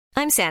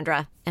I'm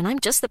Sandra, and I'm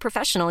just the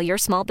professional your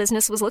small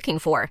business was looking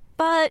for.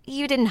 But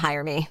you didn't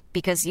hire me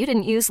because you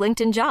didn't use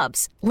LinkedIn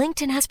Jobs.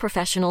 LinkedIn has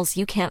professionals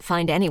you can't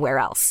find anywhere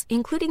else,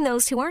 including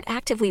those who aren't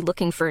actively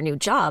looking for a new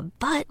job,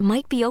 but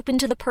might be open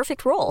to the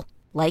perfect role,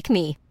 like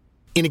me.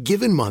 In a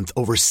given month,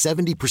 over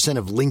 70%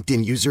 of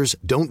LinkedIn users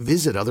don't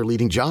visit other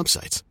leading job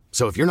sites.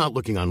 So if you're not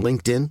looking on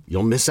LinkedIn,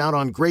 you'll miss out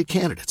on great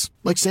candidates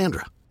like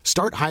Sandra.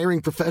 Start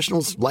hiring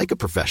professionals like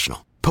a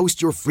professional.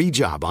 Post your free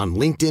job on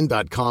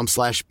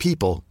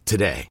linkedin.com/people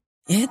today.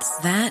 It's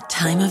that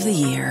time of the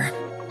year.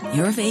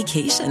 Your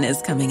vacation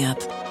is coming up.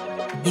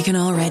 You can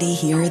already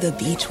hear the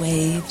beach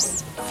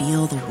waves,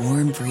 feel the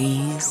warm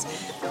breeze,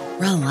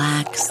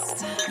 relax,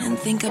 and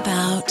think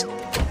about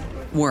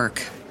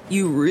work.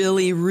 You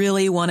really,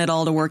 really want it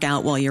all to work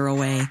out while you're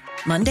away.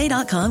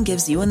 Monday.com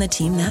gives you and the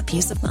team that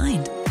peace of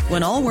mind.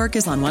 When all work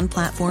is on one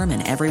platform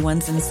and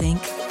everyone's in sync,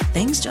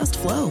 things just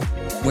flow.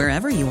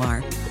 Wherever you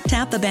are,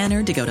 tap the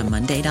banner to go to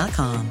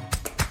Monday.com.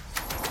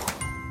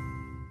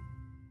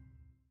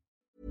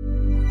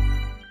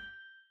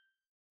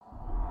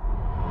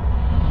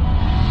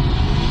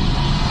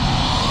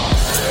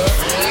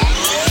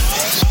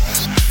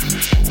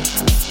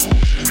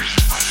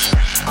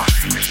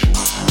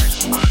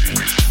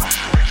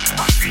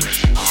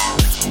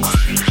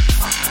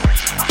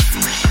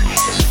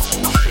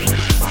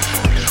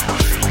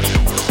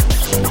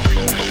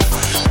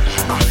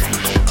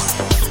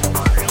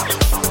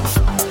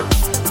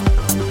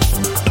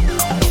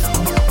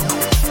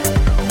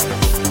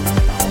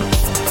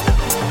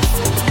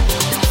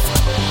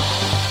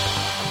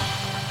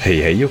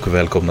 Hej och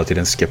välkomna till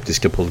den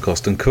skeptiska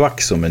podcasten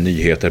Kvack som är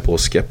nyheter på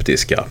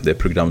skeptiska. Det är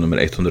program nummer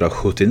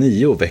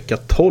 179, vecka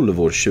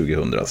 12 år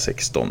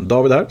 2016.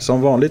 David här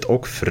som vanligt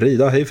och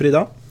Frida. Hej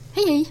Frida.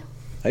 Hej hej.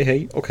 Hej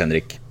hej och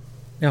Henrik.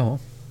 Ja,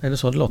 är det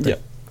så det låter?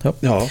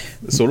 Ja,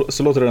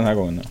 så låter det den här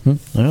gången.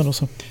 Ja, då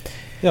så.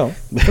 Ja.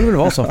 Det får väl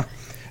vara så.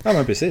 Ja,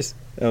 men precis.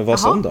 Vad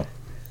som då?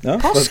 Ja.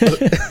 Påsk.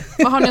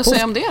 Vad har ni att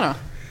säga om det då?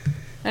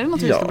 Är det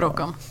något vi ska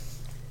bråka om?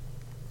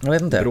 Jag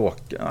vet inte.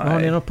 Har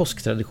ni några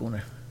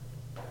påsktraditioner?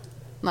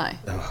 Nej.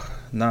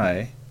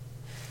 Nej,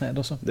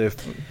 då så. det är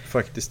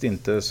faktiskt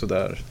inte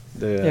sådär.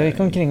 Jag gick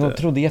omkring och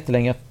trodde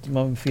jättelänge att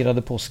man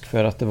firade påsk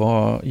för att det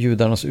var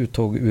judarnas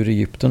uttåg ur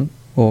Egypten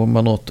och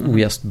man åt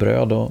ojäst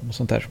bröd och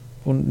sånt där.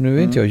 Och nu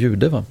är inte jag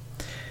jude, va?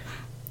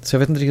 Så jag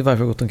vet inte riktigt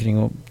varför jag gått omkring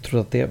och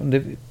trodde att det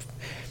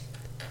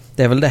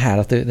är väl det här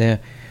att det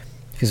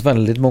finns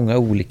väldigt många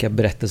olika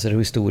berättelser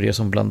och historier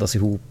som blandas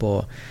ihop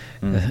och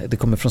det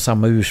kommer från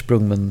samma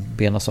ursprung men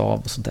benas av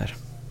och sånt där.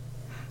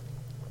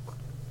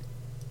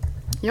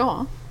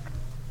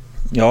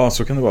 Ja,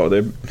 så kan det vara. Det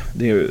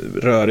är ju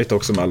rörigt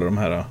också med alla de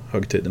här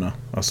högtiderna.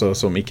 Alltså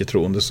som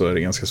icke-troende så är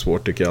det ganska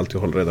svårt tycker jag alltid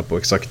att hålla reda på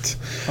exakt.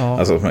 Ja.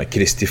 Alltså de här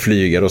Kristi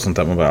flyger och sånt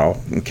där. Man bara,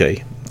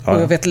 okej. Ja,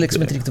 och jag vet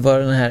liksom inte riktigt var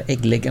den här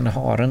äggläggande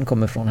haren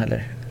kommer från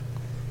heller.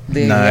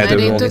 Nej, det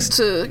är inte ett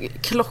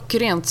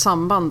klockrent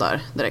samband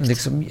där direkt.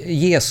 Liksom,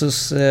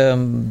 Jesus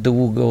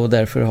dog och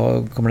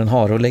därför kommer en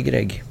hare och lägger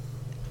ägg.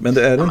 Men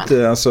det är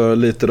inte alltså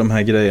lite de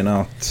här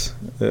grejerna att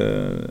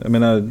jag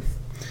menar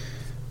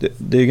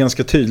det är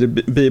ganska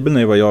tydligt. Bibeln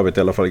är vad jag vet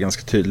i alla fall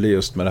ganska tydlig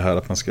just med det här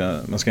att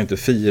man ska inte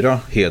fira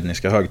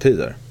hedniska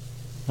högtider.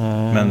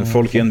 Men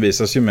folk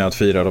envisas ju med att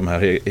fira de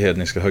här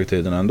hedniska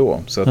högtiderna ändå.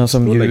 Så att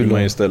som då jul lägger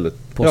man istället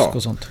påsk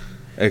och sånt.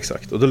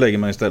 Exakt. Och då lägger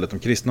man istället de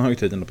kristna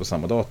högtiderna på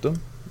samma datum.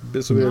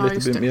 Så blir det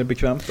lite mer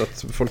bekvämt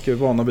att folk är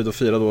vana vid att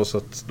fira då så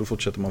att då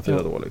fortsätter man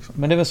fira då liksom.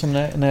 Men det var som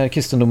när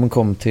kristendomen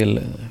kom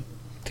till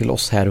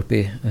oss här uppe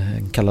i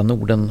kalla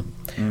Norden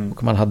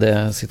och man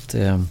hade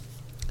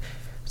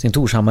sin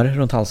torshammare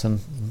runt halsen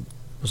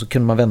och så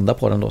kunde man vända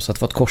på den då så att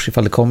det var ett kors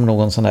ifall det kom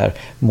någon sån där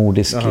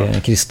mordisk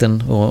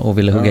kristen och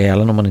ville hugga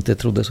ihjäl om man inte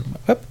trodde så.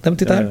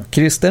 Titta här,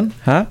 kristen,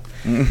 här.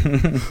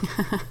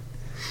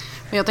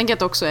 Men jag tänker att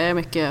det också är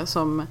mycket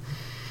som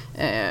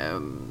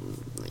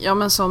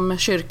som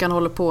kyrkan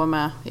håller på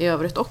med i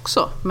övrigt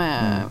också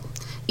med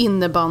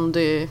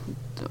innebandy,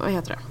 vad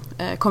heter det?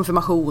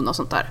 Konfirmation och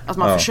sånt där. Att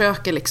man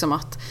försöker liksom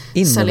att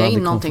sälja in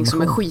någonting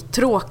som är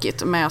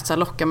skittråkigt med att så här,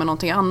 locka med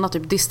någonting annat,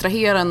 typ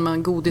distrahera en med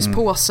en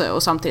godispåse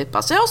och samtidigt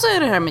bara, så är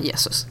det här med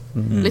Jesus.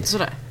 Lite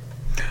sådär.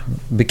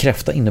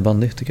 Bekräfta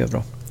innebandy tycker jag är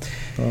bra.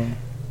 Ja.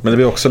 Men det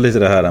blir också lite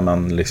det här när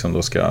man liksom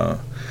då ska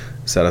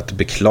så här, att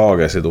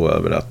beklaga sig då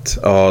över att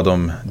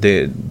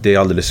det är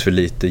alldeles för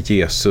lite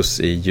Jesus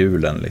i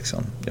julen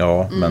liksom.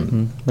 Ja,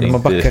 men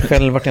man backar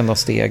själv vartenda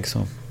steg så.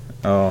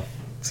 Ja,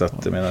 så att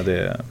jag menar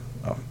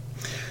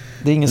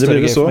det är ingen större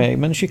grej för mig,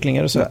 men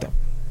kycklingar är söta.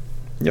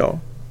 Ja.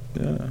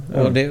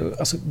 Och det är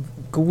alltså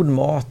god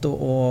mat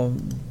och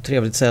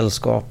trevligt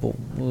sällskap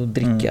och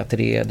dricka till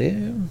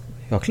det.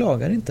 Jag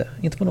klagar inte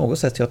på något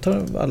sätt. Jag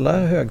tar alla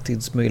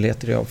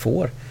högtidsmöjligheter jag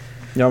får.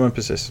 Ja, men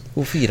precis.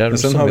 Och firar men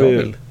sen som har jag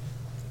vill.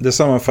 Det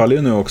sammanfaller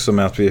ju nu också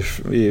med att vi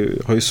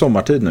har ju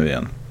sommartid nu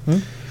igen.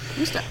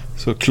 Just det.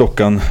 Så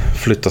klockan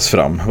flyttas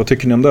fram. Vad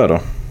tycker ni om det då?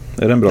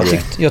 Är det en bra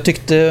grej? Jag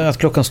tyckte att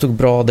klockan stod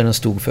bra där den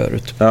stod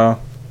förut. Ja.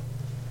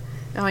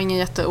 Jag har ingen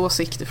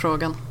jätteåsikt i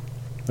frågan.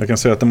 Jag kan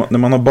säga att när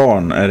man har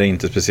barn är det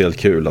inte speciellt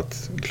kul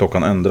att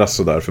klockan ändras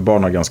så där. För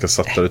barn har ganska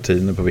satta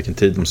rutiner på vilken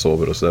tid de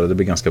sover och så där. Det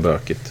blir ganska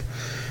bökigt.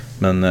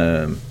 Men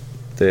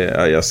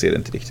jag ser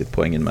inte riktigt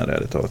poängen med det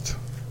här talet.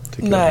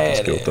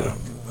 Nej,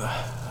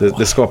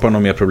 det skapar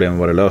nog mer problem än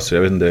vad det löser.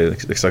 Jag vet inte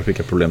exakt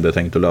vilka problem det är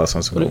tänkt att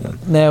lösa.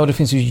 Nej, och det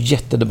finns ju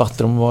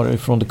jättedebatter om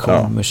varifrån det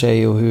kommer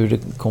sig och hur det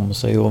kommer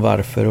sig och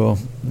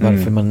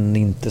varför man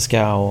inte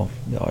ska. Och,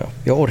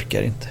 jag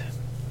orkar inte.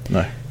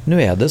 Nej.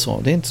 Nu är det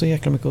så. Det är inte så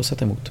jäkla mycket att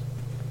sätta emot.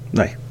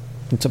 Nej.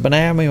 Inte så,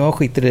 nej, men jag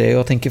skiter i det.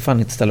 Jag tänker fan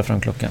inte ställa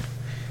fram klockan.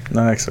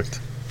 Nej,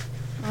 exakt.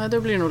 Nej,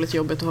 det blir nog lite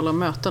jobbigt att hålla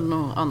möten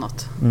och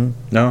annat.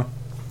 Ja.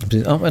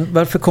 Precis. Ja, men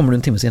varför kommer du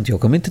en timme sent?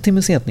 Jag kommer inte en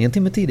timme sent, ni en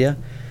timme tidigare.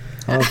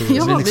 Ja, det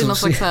är liksom något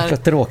slags här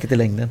tråkigt i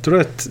längden. Jag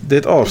tror att det är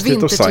ett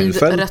avsnitt av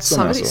Seinfeld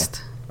som är så.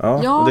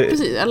 Ja,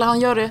 precis. Eller han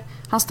gör det.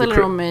 Han ställer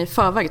dem i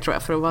förväg, tror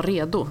jag, för att vara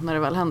redo när det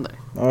väl händer.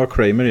 Ja,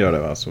 Kramer gör det,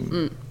 va?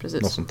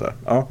 Precis. Något sånt där.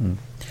 Ja.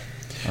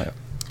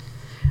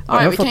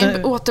 Vi kan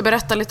ju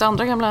återberätta lite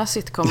andra gamla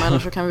sitcom, eller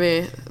så kan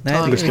vi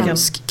ta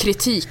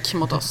kritik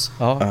mot oss.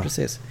 Ja,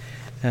 precis.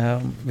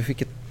 Vi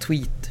fick ett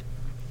tweet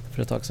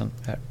för ett tag sedan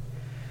här.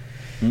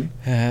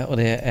 Och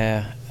det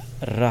är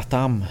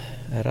Rattam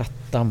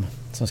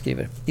som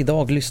skriver: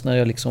 idag lyssnar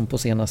jag liksom på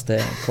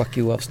senaste Quack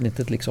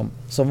You-avsnittet liksom.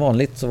 Som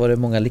vanligt så var det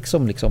många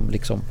liksom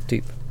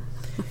typ.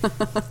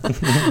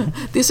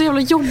 Det är så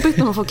jävla jobbigt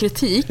när man får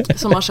kritik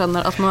som man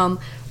känner att man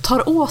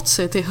tar åt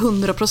sig till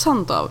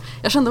 100% av.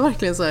 Jag kände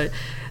verkligen så här,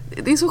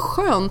 det är så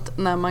skönt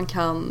när man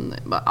kan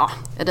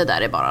det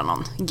där är bara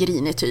någon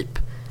grinig typ.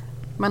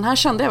 Men här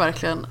kände jag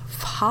verkligen,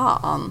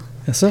 fan,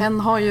 hen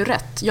har ju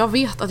rätt. Jag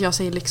vet att jag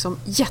säger liksom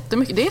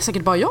jättemycket. Det är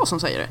säkert bara jag som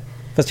säger det.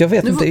 Fast jag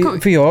vet inte,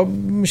 för jag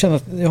känner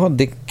att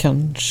det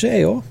kanske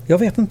är jag. Jag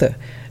vet inte.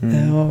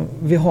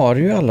 Vi har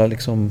ju alla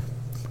liksom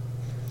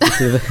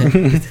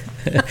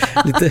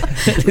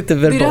lite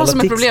verbala. Det är det här som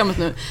är problemet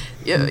nu.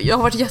 Jag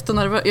har varit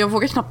jättenervös. Jag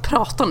vågar knappt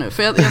prata nu.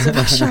 För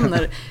jag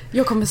känner,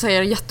 jag kommer säga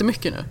det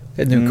jättemycket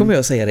nu. Nu kommer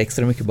jag säga det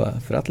extra mycket bara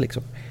för att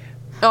liksom.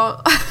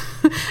 Ja,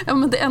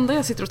 men det enda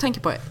jag sitter och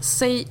tänker på är,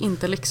 säg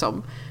inte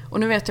liksom. Och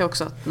nu vet jag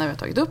också att när vi har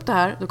tagit upp det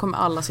här, då kommer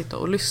alla sitta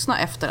och lyssna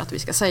efter att vi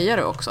ska säga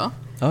det också.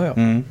 Ja.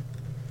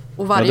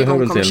 Och varje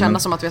gång kommer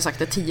kännas som att vi har sagt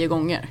det 10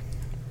 gånger.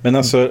 Men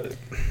alltså,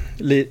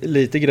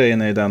 lite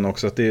grejen är ju den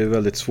också att det är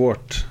väldigt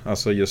svårt,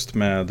 alltså just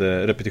med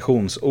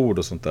repetitionsord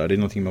och sånt där. Det är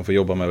någonting man får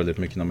jobba med väldigt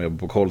mycket när man jobbar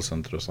på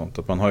callcenter och sånt.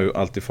 Att man har ju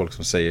alltid folk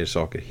som säger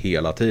saker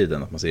hela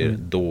tiden. Att man säger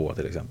då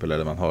till exempel,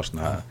 eller man har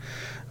såna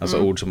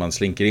här ord som man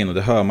slinker in, och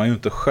det hör man ju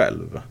inte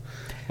själv.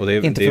 Och det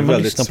är, inte det är för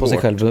man lyssnar på sig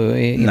själv och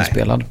är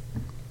inspelad. Nej.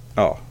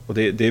 Ja, och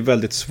det är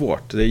väldigt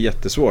svårt. Det är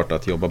jättesvårt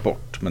att jobba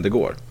bort, men det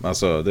går.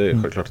 Alltså, det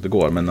är självklart att det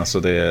går, men alltså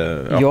det...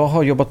 Ja. Jag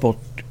har jobbat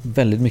bort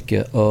väldigt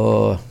mycket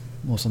och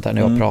sånt där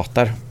när jag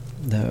pratar.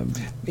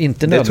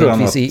 Inte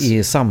nödvändigtvis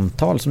i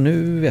samtal, som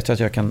nu vet jag att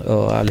jag kan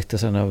lite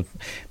sen,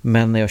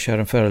 men när jag kör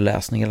en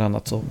föreläsning eller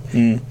annat så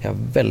är jag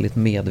väldigt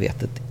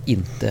medvetet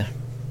inte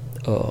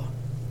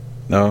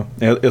Ja,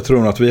 jag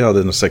tror att vi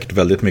hade nog säkert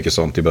väldigt mycket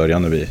sånt i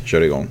början när vi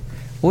körde igång.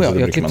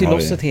 Jag klippte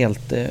loss ett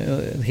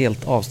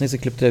helt avsnitt, så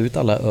klippte jag ut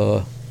alla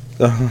och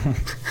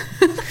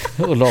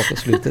la på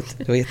slutet.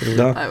 Det var jätteroligt.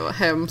 Det var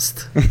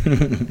hemskt.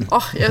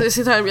 Jag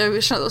sitter här,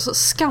 jag känner så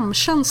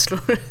skamkänslor.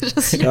 Det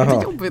känns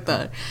jättejobbigt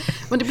där.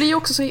 Men det blir ju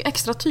också så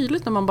extra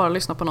tydligt när man bara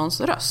lyssnar på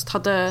någons röst.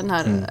 Hade den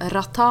här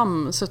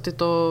Rattam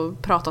suttit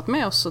och pratat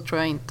med oss, så tror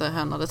jag inte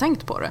hen hade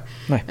tänkt på det.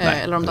 Nej.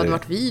 Eller om det hade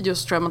varit videos,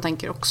 så tror jag man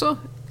tänker också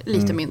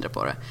lite mindre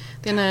på det.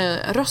 Det är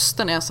när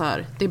rösten är så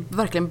här, det är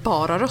verkligen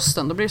bara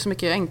rösten. Då blir det så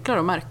mycket enklare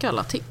att märka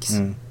alla tics.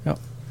 Ja.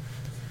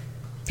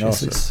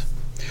 Precis.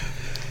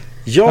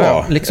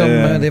 Ja, liksom,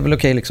 det är väl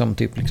okej liksom,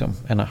 typ liksom,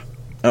 Enna.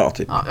 Ja,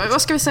 typ. Ja,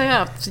 vad ska vi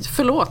säga?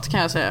 Förlåt kan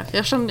jag säga.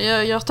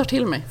 Jag tar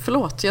till mig.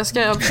 Förlåt, jag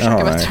ska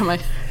försöka bättra mig.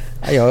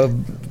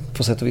 Jag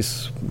på sätt och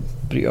vis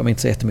bryr jag mig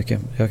inte så jättemycket.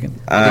 Det kan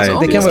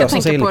vara jag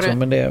som säger liksom,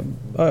 men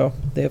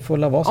det får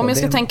la vara så. Om jag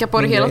ska tänka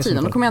på det hela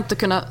tiden, då kommer jag inte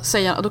kunna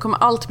säga, då kommer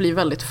allt bli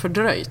väldigt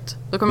fördröjt.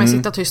 Då kommer jag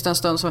sitta tyst en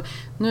stund, så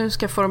nu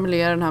ska jag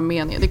formulera den här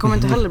meningen. Det kommer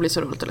inte heller bli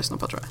så roligt att lyssna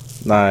på, tror jag.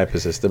 Nej,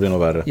 precis, det blir nog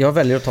värre. Jag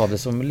väljer att ta det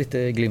som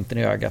lite glimten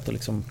i ögat och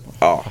liksom.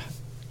 Ja.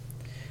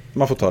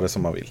 Man får ta det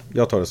som man vill.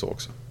 Jag tar det så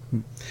också.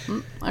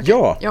 Okay.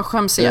 Ja. Jag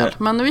skäms ihjäl,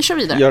 men vi kör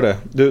vidare. Gör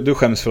det. Du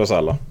skäms för oss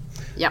alla.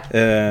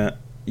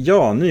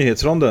 Ja.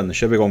 Nyhetsronden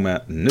kör vi igång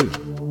med nu.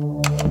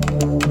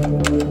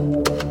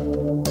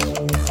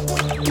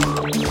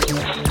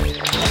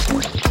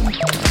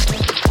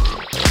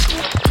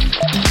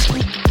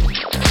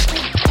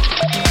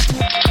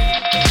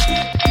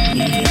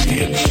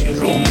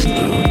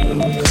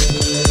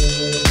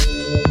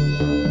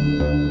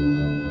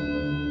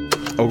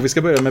 Och vi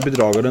ska börja med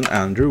bedragaren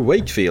Andrew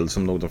Wakefield,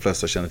 som nog de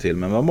flesta känner till,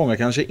 men vad många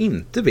kanske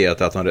inte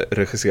vet är att han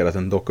regisserat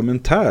en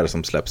dokumentär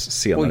som släpps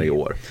senare i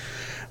år.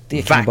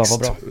 Det kan bara vara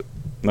bra.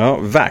 Ja,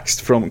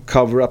 Vaxxed from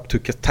Cover-Up to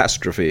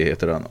Catastrophe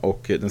heter den,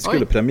 och den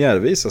skulle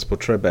premiärvisas på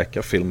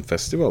Tribeca Film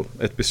Festival.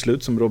 Ett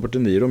beslut som Robert De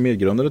Niro,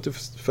 medgrundare till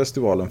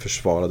festivalen,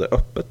 försvarade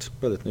öppet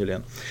väldigt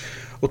nyligen.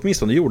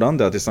 Åtminstone gjorde han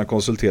det tills han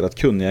konsulterat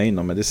kunniga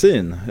inom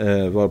medicin,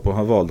 varpå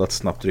han valde att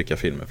snabbt rycka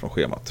filmen från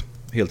schemat.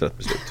 Helt rätt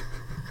beslut.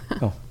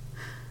 Ja.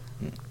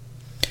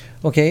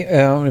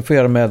 Okej, ni får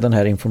göra med den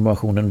här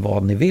informationen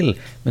vad ni vill.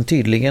 Men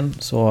tydligen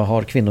så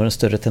har kvinnor en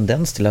större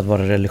tendens till att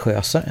vara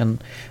religiösa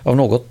av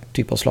något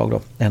typ av slag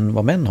då, än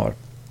vad män har.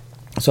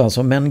 Så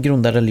alltså män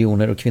grundar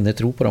religioner och kvinnor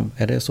tror på dem.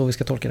 Är det så vi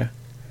ska tolka det?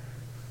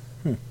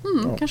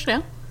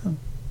 Kanske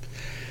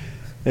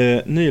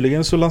det.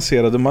 Nyligen så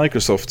lanserade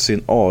Microsoft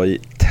sin AI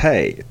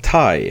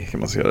Tai kan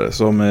man säga det,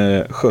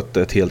 som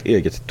skötte ett helt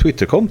eget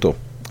Twitterkonto.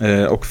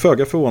 Och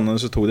föga förvånande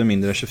så tog det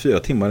mindre än 24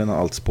 timmar innan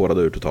allt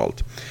spårade ur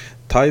totalt.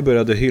 Tai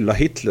började hylla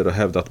Hitler och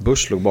hävda att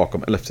Bush låg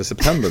bakom 11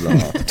 september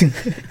bland annat.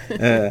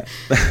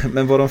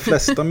 Men vad de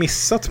flesta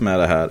missat med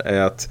det här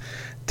är att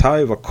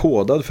Tai var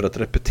kodad för att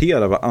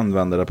repetera vad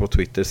användare på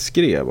Twitter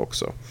skrev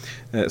också.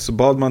 Så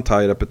bad man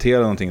Tai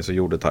repetera någonting så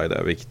gjorde Tai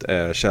det, vilket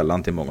är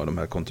källan till många av de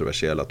här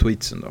kontroversiella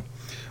tweetsen då.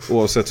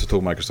 Oavsett så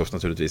tog Microsoft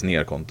naturligtvis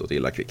ner kontot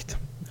illa kvickt.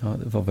 Ja,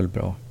 det var väl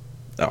bra.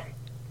 Ja.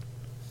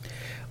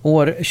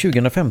 År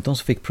 2015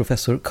 så fick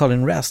professor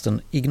Colin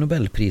Raston Ig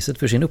Nobelpriset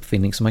för sin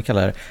uppfinning som han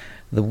kallar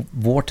The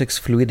Vortex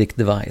Fluidic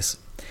Device.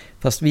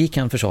 Fast vi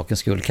kan för sakens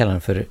skull kalla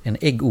den för en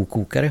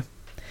äggokokare,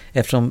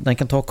 eftersom den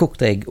kan ta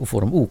kokta ägg och få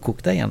dem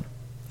okokta igen.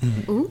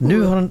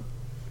 Nu har han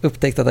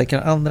upptäckt att det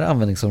kan andra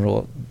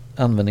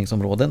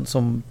användningsområden,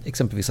 som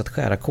exempelvis att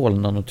skära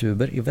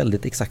kolnanotuber i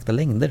väldigt exakta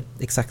längder,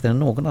 exaktare än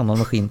någon annan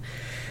maskin.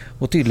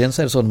 Och tydligen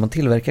så är det så att när man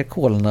tillverkar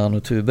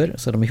kolnanotuber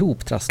så är de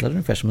ihoptrasslade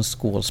ungefär som en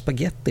skål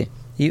spaghetti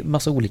i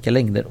massa olika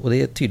längder, och det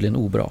är tydligen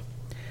obra.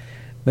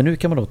 Men nu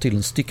kan man då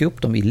tydligen stycka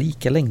upp dem i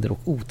lika längder och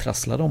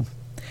otrassla dem.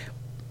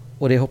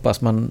 Och det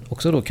hoppas man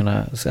också då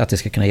att det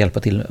ska kunna hjälpa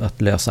till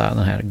att lösa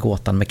den här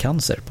gåtan med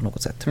cancer på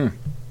något sätt.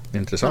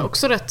 Intressant. Det är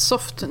också rätt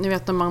soft, ni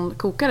vet när man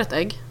kokar ett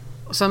ägg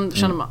och sen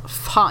känner man,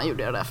 fan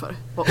gjorde jag det för?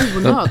 Vad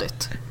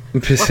onödigt.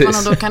 Precis. Och att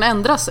man ändå kan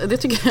ändras, det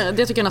tycker jag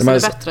nästan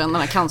är bättre än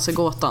den här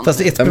cancergåtan.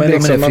 Fast ett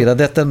problem med det, Frida,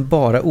 det är att den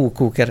bara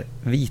okokar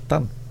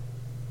vitan.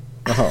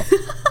 Jaha.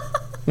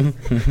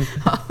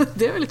 Ja,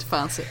 det är väl lite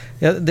fancy.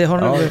 Ja, det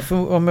har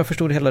om jag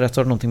förstod det hela rätt så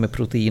har det någonting med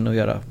protein att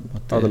göra.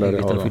 Att det lär det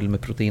är fylld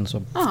med protein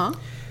så. Ja.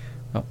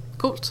 Ja.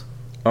 Coolt.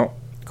 Ja.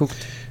 Coolt.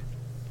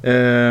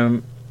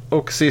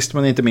 Och sist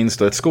men inte minst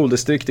då, ett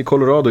skoldistrikt i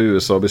Colorado i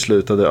USA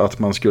beslutade att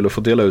man skulle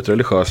få dela ut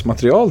religiöst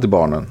material till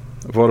barnen,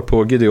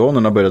 varpå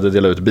gideonerna började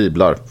dela ut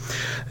biblar.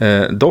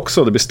 Dock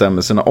så hade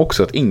bestämmelserna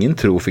också att ingen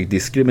tro fick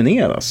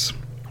diskrimineras.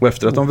 Och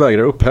efter att de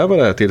vägrar upphäva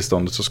det här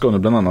tillståndet så ska nu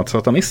bland annat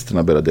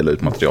satanisterna börja dela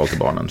ut material till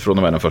barnen från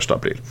och med den 1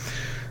 april.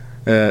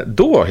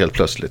 Då helt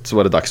plötsligt så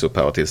var det dags att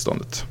upphäva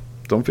tillståndet.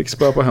 De fick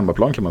spöa på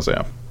hemmaplan kan man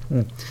säga.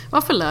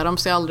 Varför lär de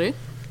sig aldrig?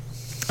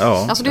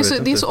 Ja, alltså det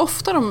är så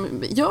ofta de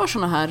gör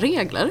såna här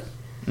regler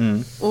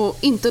och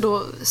inte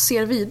då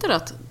ser vidare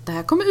att det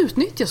här kommer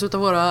utnyttjas av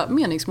våra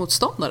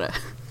meningsmotståndare.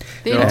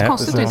 Det är rätt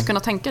konstigt att inte kunna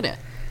tänka det.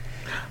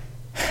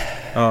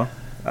 Ja,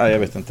 jag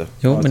vet inte.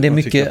 Jo, men det är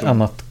mycket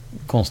annat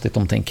konstigt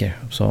de tänker.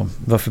 Så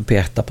varför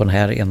peta på den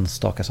här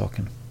enstaka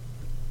saken?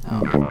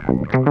 Ja.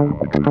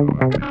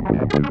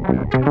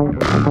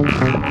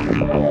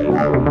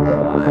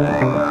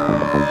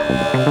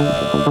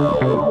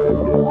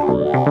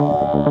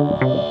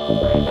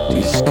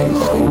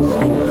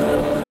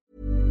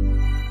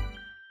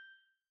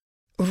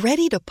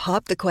 Ready to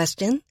pop the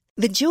question?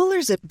 The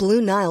jewelers at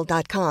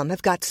BlueNile.com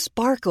have got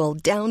sparkle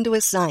down to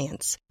a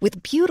science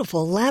with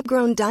beautiful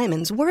lab-grown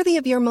diamonds worthy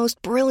of your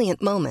most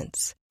brilliant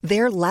moments.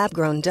 Their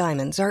lab-grown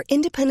diamonds are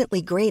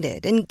independently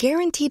graded and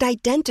guaranteed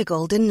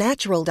identical to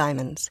natural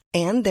diamonds,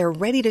 and they're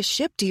ready to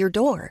ship to your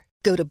door.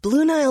 Go to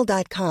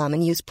BlueNile.com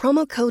and use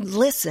promo code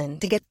LISTEN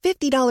to get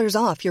 $50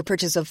 off your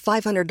purchase of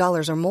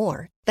 $500 or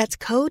more. That's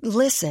code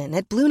LISTEN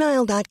at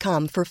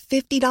BlueNile.com for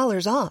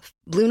 $50 off.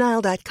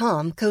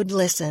 BlueNile.com, code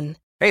LISTEN.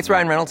 Hey, it's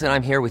Ryan Reynolds, and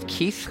I'm here with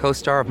Keith,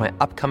 co-star of my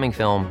upcoming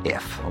film,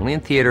 If, only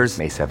in theaters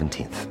May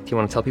 17th. Do you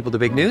want to tell people the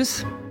big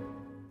news?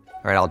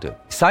 All right, I'll do it.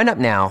 Sign up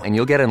now and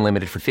you'll get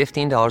unlimited for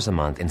 $15 a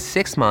month and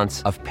 6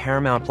 months of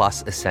Paramount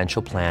Plus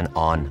Essential Plan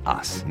on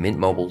us.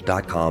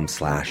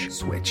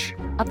 MintMobile.com/switch.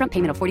 Upfront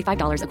payment of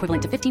 $45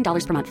 equivalent to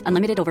 $15 per month.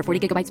 Unlimited over 40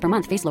 gigabytes per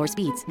month. Face lower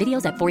speeds.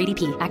 Videos at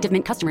 480p. Active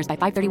Mint customers by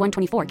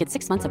 531.24 get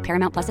 6 months of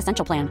Paramount Plus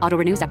Essential Plan. Auto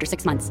renews after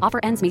 6 months. Offer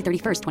ends May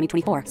 31st,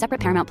 2024.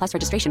 Separate Paramount Plus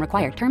registration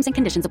required. Terms and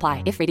conditions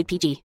apply if rated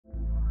PG.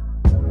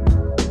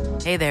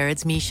 Hey there,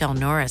 it's Michelle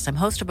Norris. I'm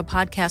host of a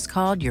podcast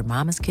called Your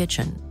Mama's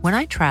Kitchen. When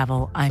I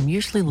travel, I'm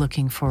usually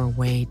looking for a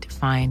way to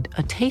find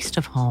a taste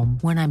of home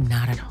when I'm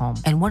not at home.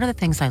 And one of the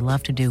things I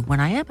love to do when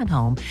I am at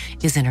home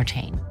is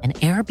entertain. And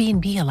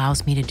Airbnb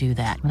allows me to do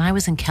that. When I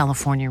was in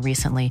California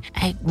recently,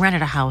 I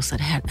rented a house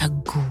that had a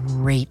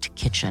great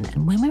kitchen.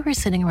 And when we were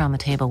sitting around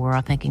the table, we were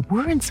all thinking,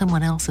 we're in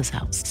someone else's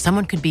house.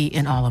 Someone could be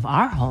in all of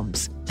our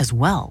homes as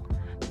well.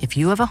 If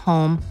you have a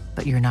home,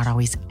 but you're not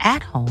always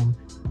at home,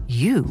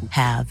 you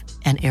have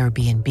an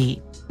Airbnb.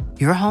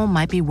 Your home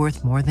might be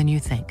worth more than you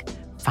think.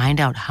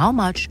 Find out how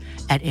much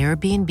at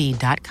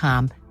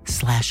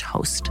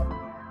airbnb.com/host.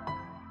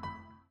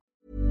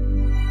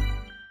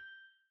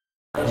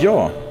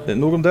 Ja,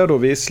 någon där då.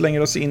 Vi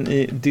slänger oss in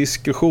i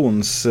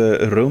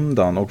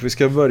diskussionsrundan och vi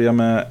ska börja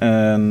med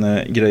en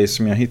grej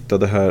som jag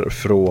hittade här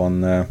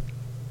från...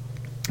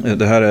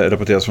 Det här är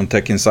rapporterat från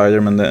Tech Insider,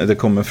 men det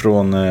kommer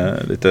från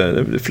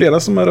flera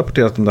som har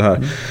rapporterat om det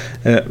här.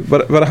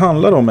 Vad det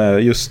handlar om är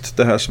just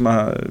det här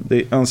det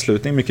är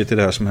anslutning mycket till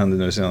det här som hände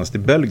nu senast i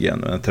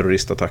Belgien, den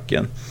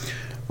terroristattacken.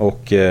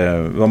 Och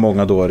vad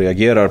många då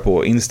reagerar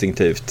på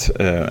instinktivt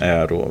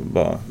är då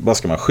vad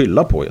ska man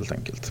skylla på helt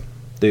enkelt.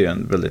 Det är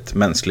en väldigt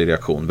mänsklig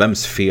reaktion.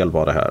 Vems fel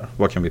var det här?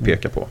 Vad kan vi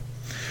peka på?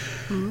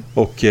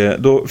 Och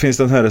då finns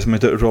det en herre som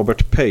heter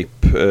Robert Pape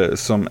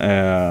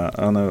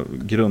han har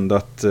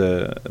grundat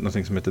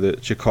något som heter The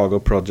Chicago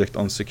Project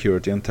on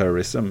Security and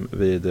Terrorism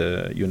vid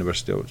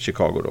University of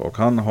Chicago då. Och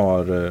han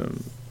har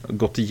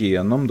gått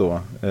igenom då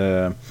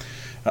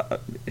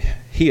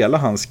hela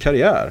hans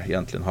karriär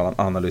egentligen har han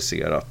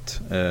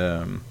analyserat.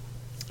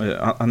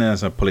 Han är en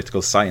sån här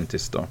political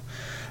scientist då.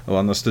 Och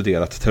han har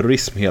studerat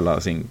terrorism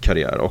hela sin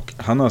karriär. Och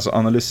han har alltså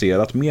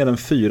analyserat mer än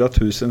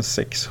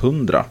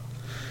 4600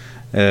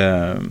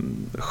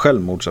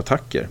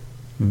 självmordsattacker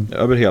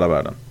över hela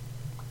världen.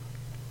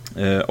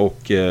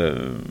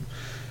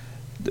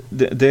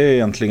 Det är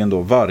egentligen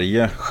då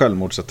varje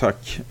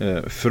självmordsattack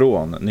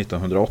från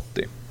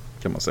 1980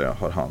 kan man säga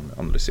har han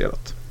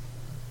analyserat.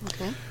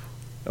 Okay.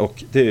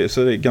 Och det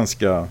är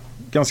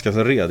ganska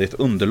redigt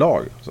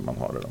underlag som man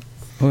har det då.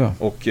 Oh ja.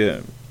 Och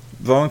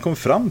vad han kom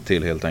fram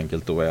till helt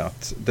enkelt då är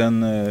att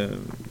den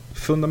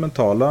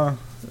fundamentala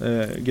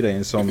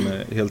grejen som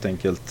helt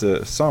enkelt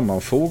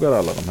sammanfogar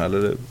alla de här,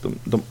 eller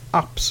de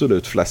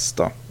absolut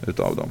flesta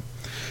utav dem,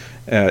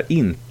 är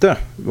inte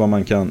vad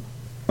man kan,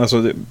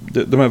 alltså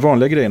de här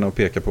vanliga grejerna att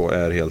peka på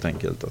är helt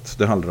enkelt att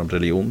det handlar om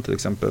religion till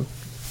exempel.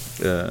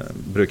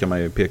 Brukar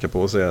man ju peka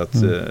på och säga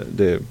att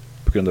det är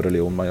på grund av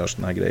religion man gör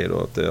såna här grejer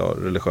och att det har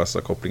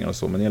religiösa kopplingar och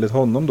så, men enligt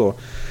honom då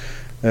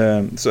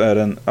så är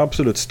den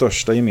absolut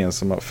största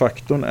gemensamma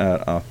faktorn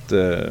är att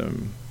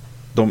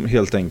de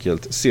helt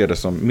enkelt ser det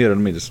som mer eller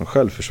mindre som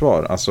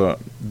självförsvar. Alltså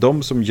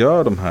de som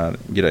gör de här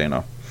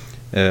grejerna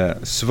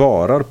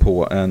svarar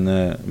på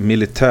en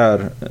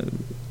militär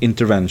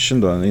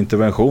intervention då, en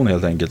intervention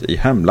helt enkelt i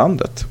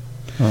hemlandet.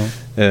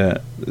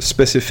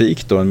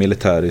 Specifikt då en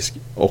militärisk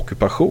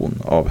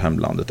ockupation av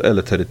hemlandet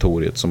eller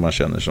territoriet som man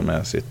känner som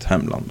är sitt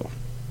hemland då.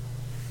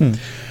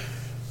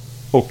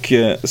 Och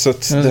så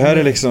att det här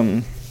är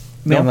liksom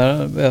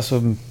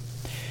alltså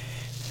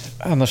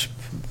annars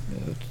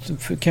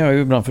kan jag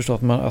ju ibland förstå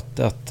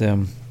att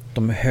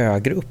de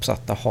högre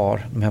uppsatta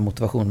har de här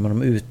motivationerna, men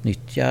de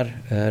utnyttjar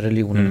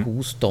religionen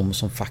hos de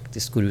som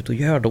faktiskt går ut och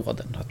gör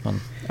dåden. Att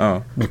man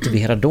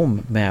motiverar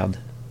dem med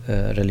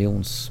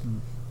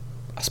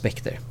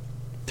religionsaspekter.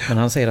 Men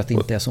han säger att det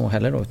inte är så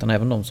heller då, utan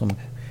även de som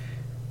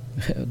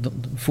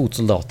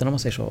fotsoldaterna, om man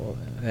säger så,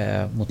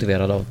 är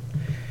motiverade av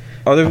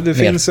det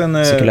finns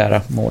en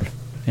sekulära mål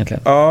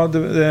egentligen. Ja,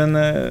 det är en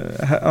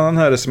annan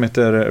herre som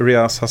heter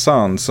Riaz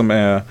Hassan som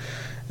är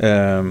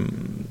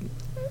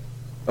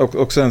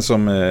och sen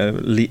som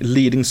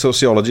leading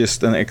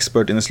sociologist and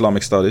expert in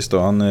Islamic studies då.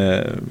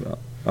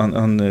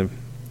 Han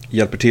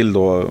hjälper till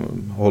då,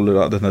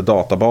 håller den här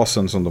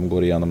databasen som de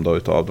går igenom då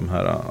utav de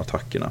här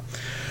attackerna.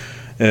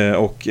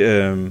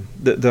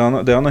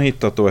 Det han har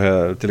hittat då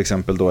här till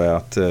exempel då är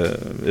att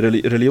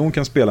religion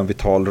kan spela en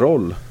vital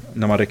roll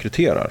när man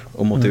rekryterar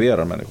och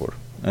motiverar människor.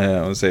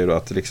 Och säger då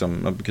att liksom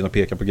man kan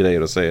peka på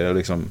grejer och säga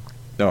liksom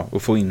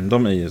och få in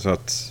dem i så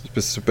att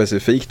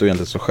specifikt då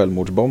egentligen som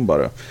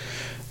självmordsbombare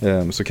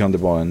så kan det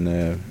vara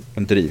en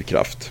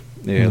drivkraft.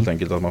 Det är helt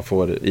enkelt att man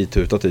får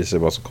itutat i sig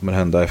vad som kommer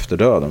hända efter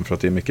döden, för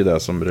att det är mycket det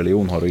som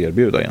religion har att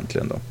erbjuda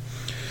egentligen då.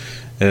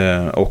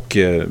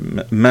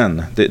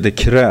 Men det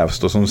krävs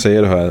då, som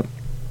säger det här,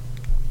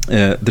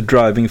 the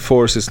driving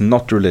force is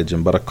not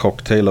religion but a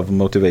cocktail of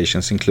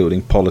motivations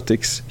including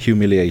politics,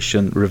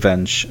 humiliation,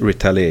 revenge,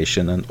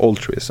 retaliation and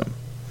altruism.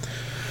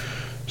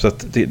 Så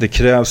att det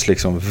krävs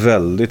liksom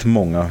väldigt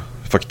många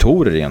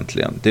faktorer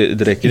egentligen.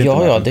 Det räcker inte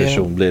med att en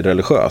person blir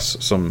religiös,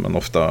 som man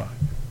ofta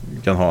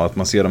kan ha, att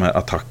man ser de här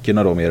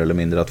attackerna då mer eller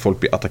mindre, att folk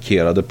blir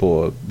attackerade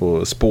på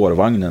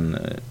spårvagnen,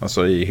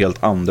 alltså i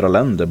helt andra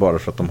länder bara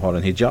för att de har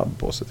en hijab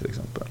på sig till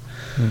exempel.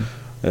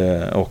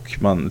 Och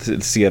man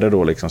ser det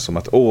då liksom som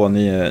att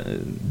ni är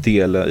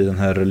del i den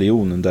här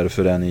religionen,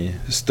 därför är ni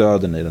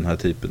stöden i den här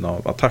typen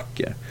av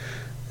attacker.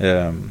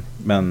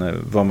 Men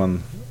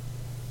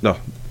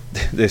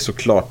det är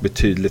såklart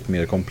betydligt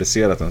mer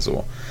komplicerat än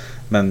så.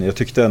 Men jag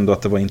tyckte ändå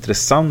att det var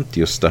intressant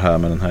just det här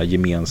med den här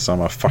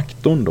gemensamma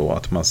faktorn då,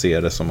 att man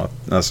ser det som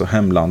att alltså,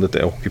 hemlandet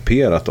är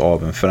ockuperat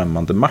av en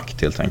främmande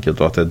makt helt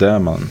enkelt, och att det är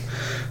där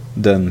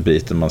den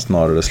biten man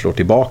snarare slår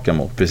tillbaka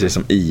mot, precis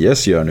som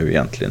IS gör nu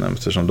egentligen,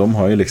 eftersom de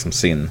har ju liksom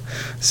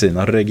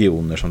sina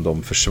regioner som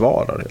de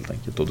försvarar helt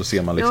enkelt, och då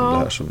ser man liksom det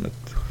här som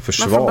ett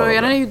försvar. Men från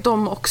början är ju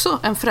de också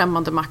en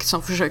främmande makt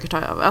som försöker ta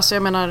över. Alltså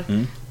jag menar,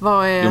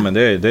 vad är... Jo, men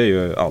det är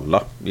ju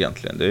alla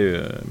egentligen. Det är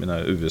ju,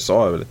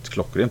 USA är väl ett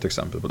klockrent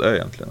exempel på det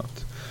egentligen,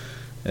 att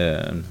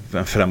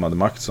en främmande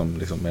makt som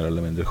liksom mer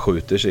eller mindre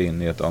skjuter sig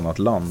in i ett annat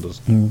land och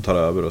tar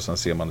över, och sen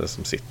ser man det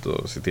som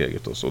sitt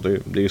eget och så.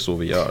 Det är ju så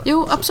vi gör.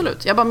 Jo,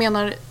 absolut. Jag bara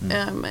menar,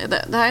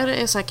 det här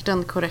är säkert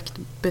en korrekt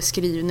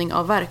beskrivning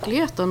av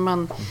verkligheten,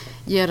 men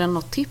ger den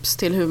något tips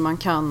till hur man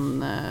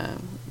kan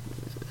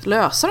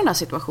lösa den här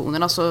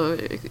situationen, alltså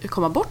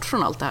komma bort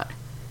från allt det här?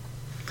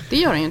 Det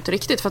gör den ju inte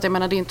riktigt, för att jag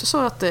menar, det är inte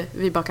så att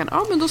vi bara kan,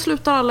 men då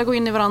slutar alla gå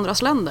in i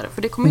varandras länder,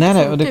 för det kommer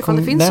inte funka, för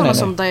det finns sådana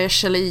som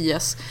Daesh eller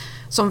IS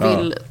som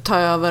vill ta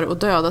över och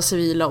döda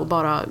civila och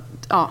bara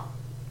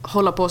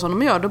hålla på som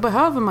de gör. Då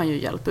behöver man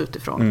ju hjälp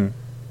utifrån.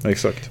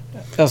 Exakt.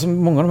 Alltså,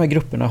 många av de här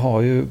grupperna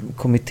har ju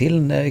kommit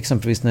till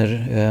exempelvis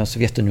när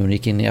Sovjetunionen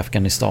gick in i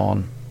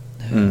Afghanistan,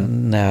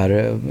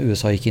 när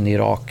USA gick in i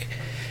Irak.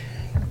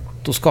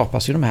 Då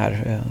skapas ju de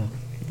här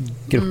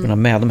grupperna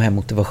med de här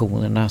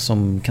motivationerna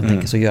som kan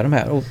tänka sig att göra de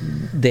här. Och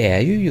det är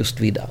ju just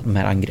vid de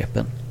här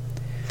angreppen.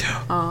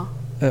 Ja.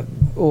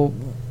 Och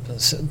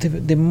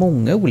det är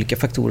många olika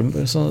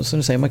faktorer. Som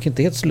du säger, man kan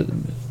inte helt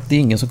det är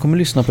ingen som kommer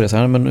lyssna på det så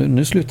här, men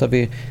nu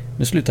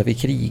slutar vi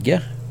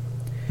kriga.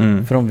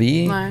 För om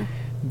vi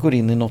går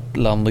in i något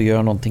land och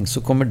gör någonting,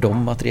 så kommer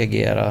de att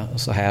reagera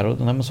så här,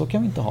 och men så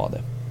kan vi inte ha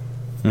det.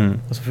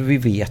 Alltså, för vi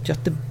vet ju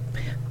att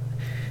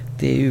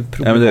det är ju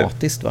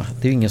problematiskt, va?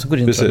 Det är ju ingen som går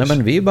in och säger,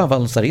 men vi bara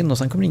valsar in och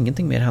sen kommer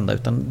ingenting mer hända,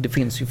 utan det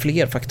finns ju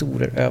fler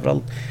faktorer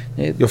överallt.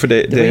 Ja, för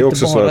det är inte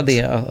också bara så att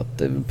det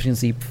att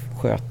princip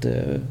sköt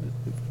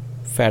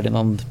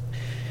Ferdinand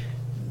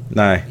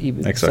i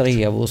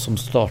Sarajevo som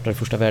startade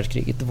första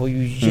världskriget. Det var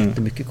ju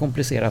jättemycket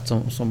komplicerat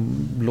som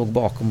låg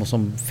bakom och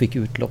som fick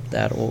utlopp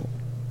där, och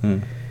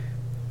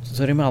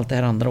så är det med allt det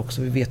här andra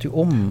också. Vi vet ju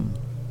om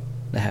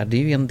det här. Det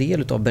är ju en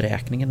del av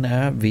beräkningen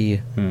när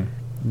vi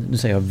nu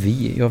säger jag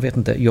vi, jag vet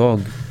inte,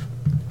 jag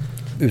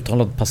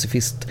uttalad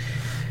pacifist,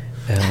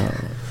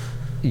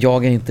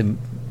 jag är inte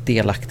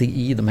delaktig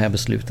i de här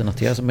besluten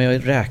att göra, men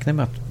jag räknar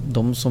med att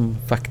de som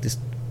faktiskt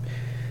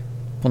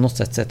på något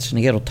sätt sätter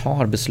sig ner och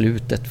tar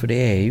beslutet, för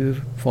det är ju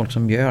folk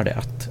som gör det,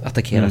 att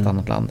attackera ett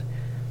annat land,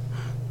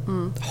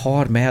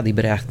 har med i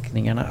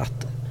beräkningarna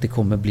att det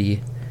kommer bli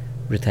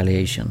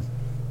retaliation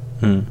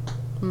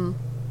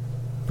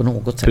på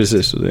något sätt.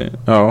 Precis,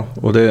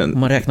 och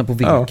man räknar på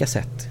vilka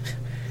sätt.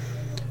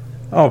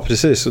 Ja,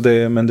 precis.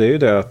 Men det är ju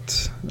det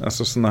att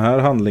alltså, såna här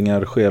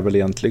handlingar sker väl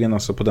egentligen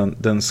alltså, på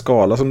den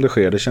skala som det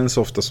sker. Det känns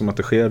ofta som att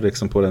det sker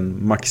liksom, på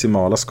den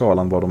maximala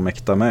skalan vad de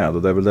mäktar med.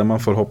 Och det är väl det man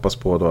får hoppas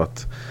på då,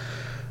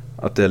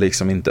 att det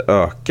liksom inte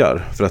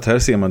ökar. För att här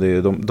ser man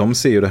det, de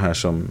ser ju det här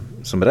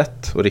som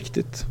rätt och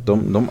riktigt.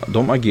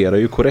 De agerar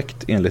ju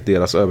korrekt enligt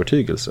deras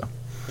övertygelse.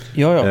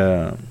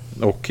 Ja.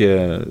 Och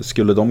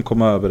skulle de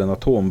komma över en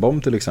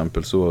atombomb till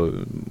exempel, så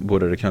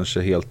vore det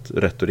kanske helt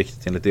rätt och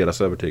riktigt enligt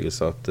deras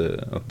övertygelse att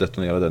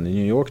detonera den i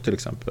New York till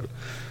exempel.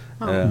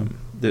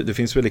 Det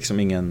finns väl liksom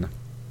ingen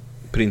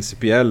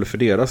principiell för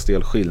deras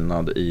del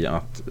skillnad i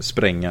att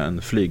spränga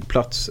en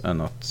flygplats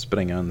än att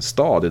spränga en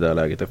stad i det här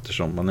läget,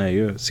 eftersom man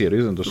ser det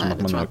ju ändå som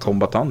att man är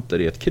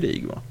kombatanter i ett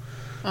krig, va?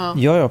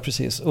 Ja,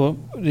 precis. Och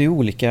det är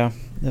olika,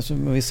 alltså,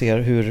 vi ser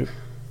hur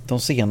de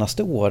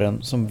senaste åren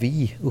som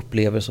vi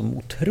upplever som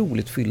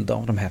otroligt fyllda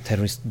av de här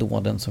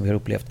terroristdåden som vi har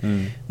upplevt.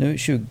 Nu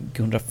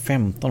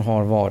 2015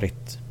 har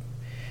varit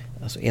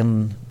alltså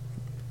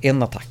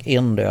en attack,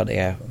 en död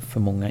är för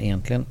många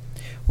egentligen.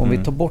 Om vi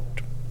tar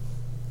bort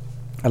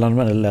alla de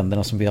här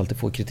länderna som vi alltid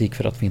får kritik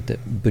för att vi inte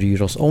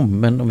bryr oss om,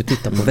 men om vi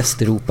tittar på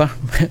Västeuropa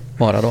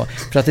bara då,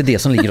 för att det är det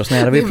som ligger oss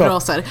nära. Det är bra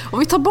så här. Om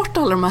vi tar bort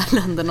alla de här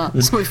länderna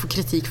som vi får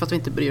kritik för att vi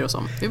inte bryr oss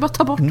om. Vi bara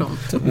tar bort dem.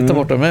 Vi tar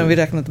bort dem, men vi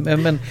räknar inte,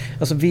 men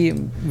alltså vi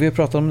har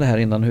pratat om det här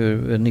innan,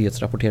 hur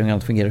nyhetsrapportering och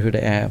allt fungerar, hur det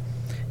är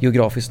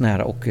geografiskt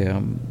nära och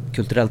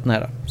kulturellt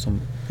nära som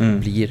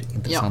blir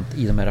intressant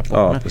i de här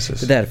rapporterna.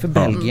 Det är därför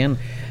Belgien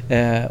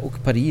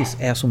och Paris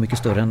är så mycket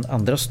större än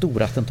andra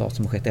stora attentat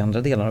som har skett i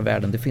andra delar av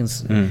världen. Det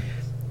finns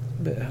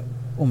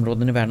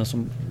områden i världen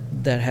som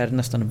där här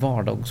nästan är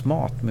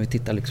vardagsmat, men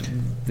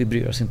vi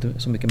bryr oss inte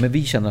så mycket, men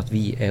vi känner att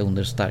vi är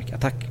under stark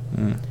attack.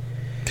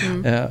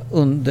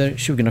 Under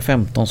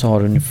 2015 så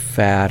har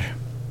ungefär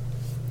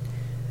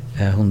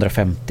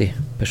 150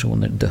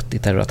 personer dött i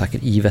terrorattacker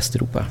i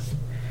Västeuropa.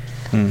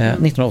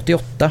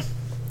 1988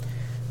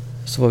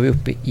 så var vi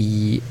uppe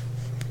i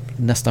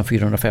nästan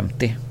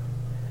 450.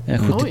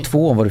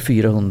 72 var det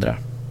 400.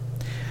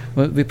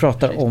 Vi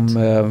pratar om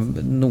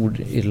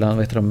Nordirland,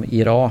 vet du,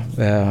 Irak,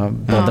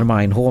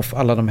 Baader-Meinhof,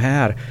 alla de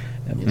här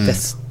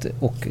väst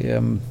och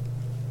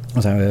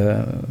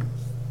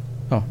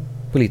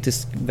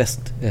politisk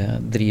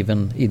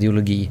västdriven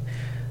ideologi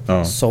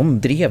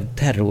som drev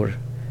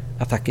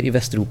terrorattacker i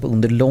Västeuropa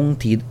under lång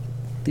tid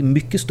i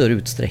mycket större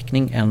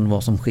utsträckning än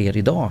vad som sker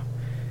idag.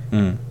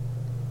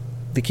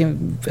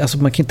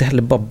 Man kan inte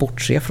heller bara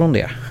bortse från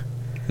det.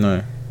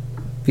 Nej.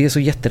 Vi är så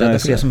jätterädda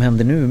för det som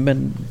händer nu,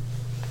 men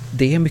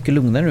det är mycket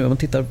lugnare nu. Om man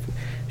tittar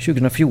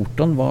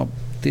 2014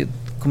 det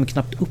kommer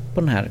knappt upp på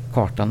den här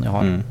kartan jag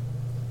har.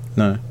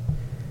 Nej.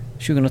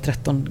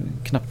 2013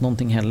 knappt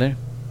någonting heller.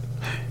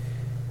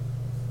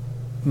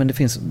 Men det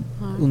finns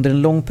under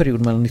en lång period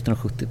mellan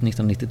 1970 och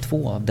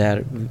 1992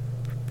 där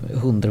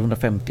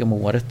 100-150 om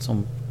året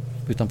som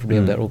utan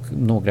problem där, och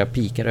några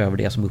pikar över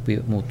det som uppe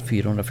mot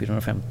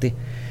 400-450.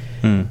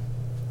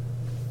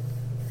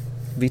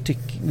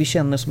 Vi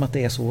känner som att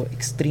det är så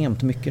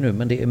extremt mycket nu,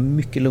 men det är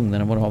mycket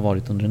lugnare än vad det har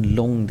varit under en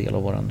lång del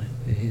av vår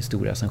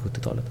historia sedan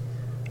 70-talet.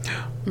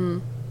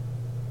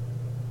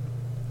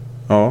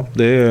 Ja,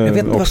 det är jag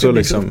vet inte också varför jag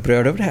blir liksom så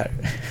upprörd över det här.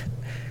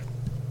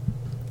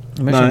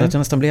 Men jag känner att jag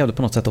nästan blev det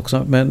på något sätt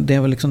också. Men det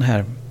är väl liksom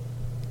här,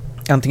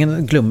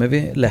 antingen glömmer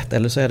vi lätt,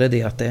 eller så är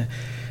det att det,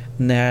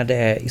 när det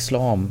är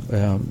islam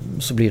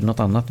så blir det något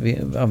annat.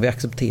 Vi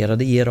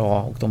accepterade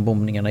IRA och de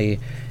bombningarna i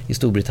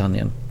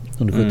Storbritannien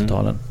under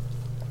 70-talen.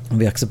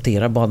 Vi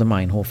accepterar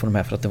Baader-Meinhof och de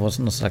här för att det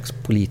var något slags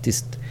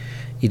politiskt,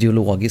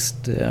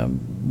 ideologiskt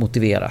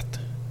motiverat.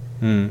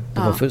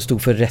 Det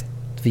stod för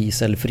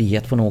rättvisa eller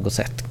frihet på något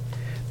sätt.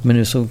 Men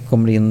nu så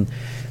kommer det in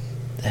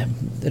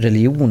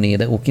religion i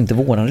det, och inte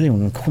våran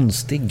religion, en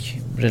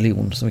konstig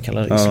religion som vi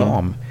kallar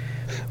islam.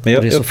 Men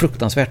och det är så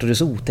fruktansvärt och det är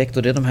så otäckt,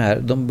 och det är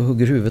de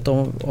hugger huvudet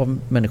av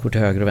människor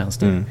till höger och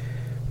vänster.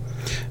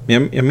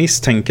 Men jag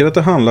misstänker att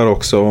det handlar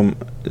också om,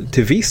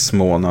 till viss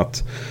mån,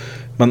 att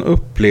man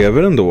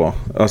upplever ändå,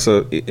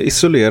 alltså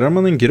isolerar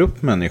man en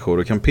grupp människor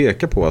och kan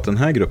peka på att den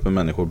här gruppen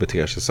människor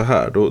beter sig så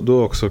här,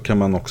 då också kan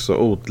man också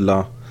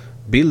odla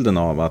bilden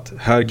av att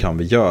här kan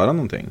vi göra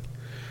någonting.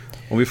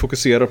 Om vi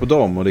fokuserar på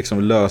dem och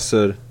liksom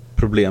löser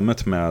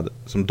problemet med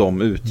som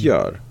de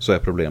utgör, så är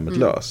problemet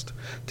löst.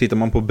 Tittar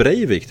man på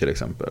Breivik till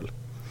exempel,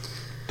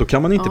 då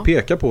kan man inte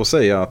peka på och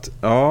säga att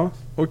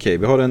okej,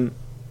 vi har en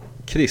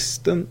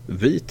kristen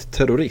vit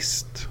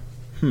terrorist.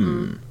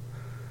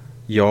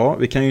 Ja,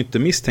 vi kan ju inte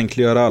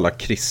misstänkliggöra alla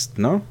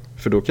kristna,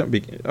 för då kan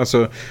vi,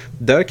 alltså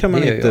där kan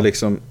man inte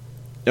liksom,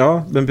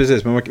 men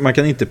precis, men man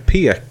kan inte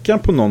peka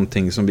på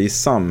någonting som vi i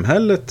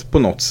samhället på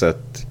något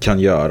sätt kan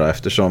göra,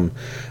 eftersom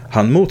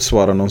han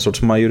motsvarar någon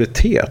sorts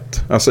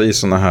majoritet, alltså i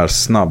såna här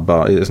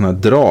snabba, i såna här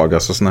drag,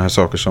 alltså såna här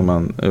saker som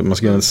man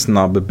ska göra en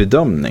snabb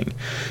bedömning.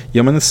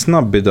 Ja, men en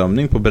snabb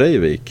bedömning på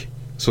Breivik,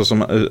 så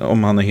som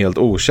om han är helt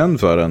okänd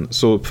för en,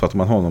 så uppfattar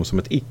man honom som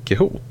ett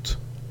icke-hot.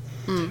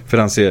 För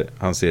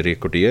han ser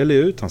rekorderlig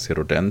ut, han ser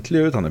ordentlig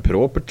ut, han är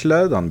propert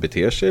klädd, han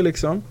beter sig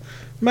liksom,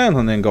 men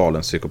han är en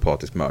galen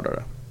psykopatisk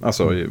mördare.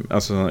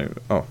 Alltså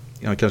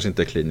han kanske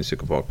inte är klinisk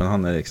psykopat, men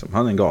han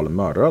är en galen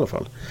mördare i alla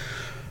fall.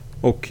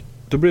 Och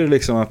då blir det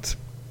liksom att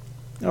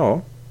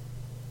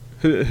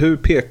hur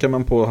pekar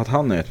man på att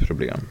han är ett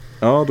problem?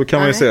 Ja, då kan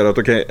man ju säga att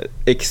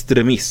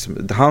extremism,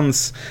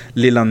 hans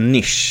lilla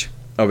nisch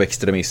av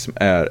extremism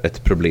är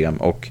ett problem,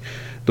 och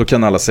då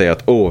kan alla säga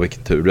att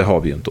vilken tur, det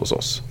har vi ju inte hos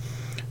oss.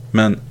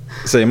 Men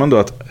säger man då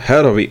att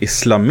här har vi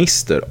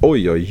islamister,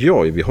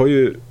 oj, vi har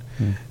ju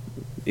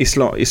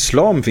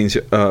islam finns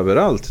ju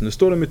överallt. Nu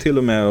står de ju till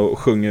och med och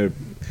sjunger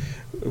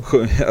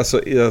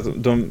alltså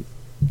de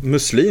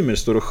muslimer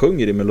står och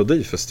sjunger i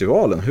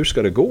Melodifestivalen. Hur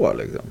ska det gå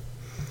liksom?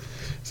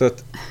 Så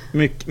att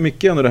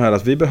mycket ändå det här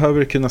att vi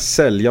behöver kunna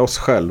sälja oss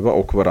själva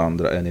och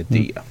varandra en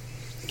idé.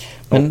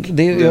 Men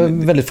jag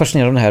är väldigt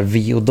fascinerad av den här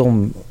vi och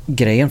dem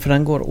grejen, för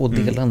den går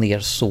att dela ner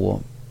så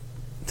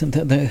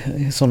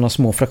sådana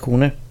små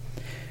fraktioner.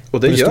 Och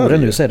det stora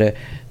nu så är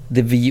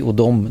det vi och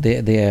dem,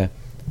 det är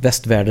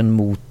västvärlden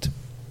mot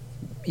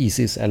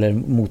ISIS eller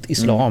mot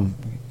islam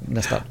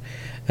nästan.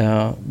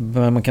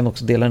 Men man kan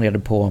också dela ner det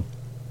på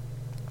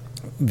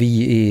vi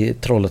i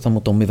Trollhättan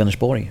mot dem i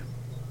Vänersborg.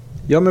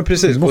 Ja, men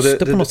precis. Man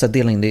måste på något sätt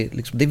dela in det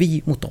liksom, det är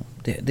vi mot dem.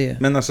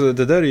 Men alltså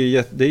det där är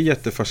ju det är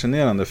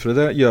jättefascinerande, för det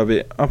där gör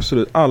vi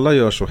absolut, alla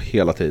gör så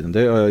hela tiden.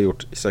 Det har jag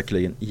gjort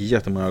säkerligen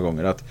jättemånga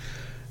gånger, att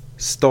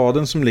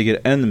staden som ligger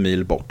 1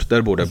 mil bort,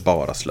 där bor det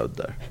bara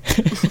slödder.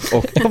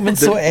 Och men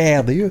så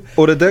är det ju.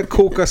 Och det där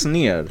kokas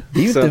ner. Det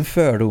är ju inte en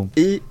fördom.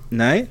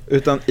 Nej,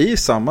 utan i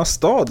samma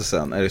stad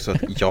sen är det så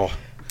att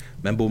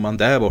men bor man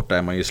där borta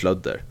är man ju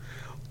slödder.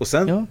 Och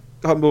sen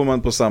bor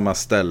man på samma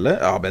ställe,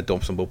 men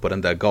de som bor på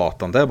den där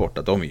gatan där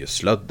borta, de är ju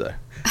slödder.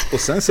 Och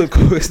sen så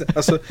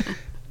alltså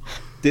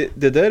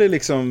det där är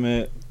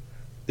liksom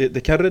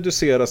det kan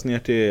reduceras ner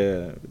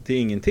till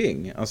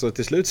ingenting. Alltså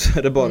till slut så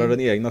är det bara den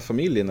egna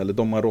familjen eller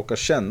de man råkar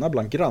känna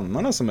bland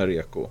grannarna som är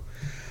reko.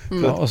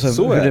 Och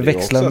så hur det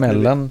växlar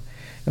mellan,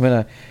 jag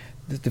menar,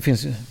 det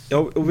finns ju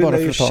bara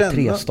för att ta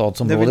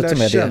trestadsområdet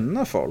som är det.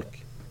 Känna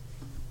folk.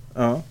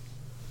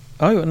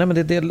 Nej,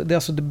 men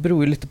det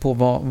beror ju lite på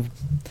vad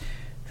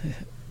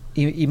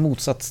i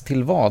motsats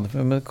till vad.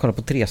 Om jag kollar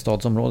på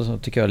trestadsområdet så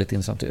tycker jag är lite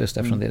intressant just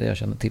eftersom det är det jag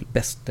känner till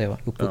bäst där jag var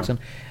uppvuxen.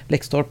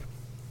 Läxtorp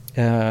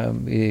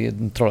i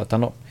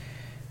Trollhättan då.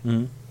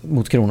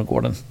 Mot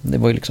Kronogården. Det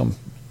var ju liksom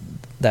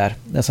där.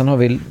 Sen har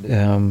vi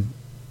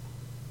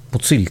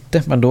mot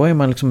Sylte, men då är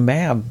man liksom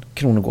med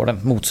Kronogården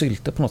mot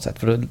Sylte på något sätt,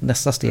 för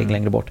nästa steg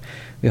längre bort.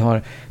 Vi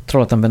har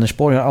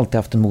Trollhättan-Vänersborg har alltid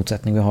haft en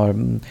motsättning. Vi har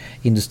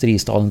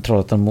industristaden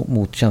Trollhättan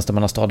mot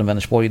tjänstemannastaden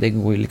Vänersborg. Det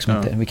går ju liksom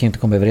inte, vi kan inte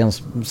komma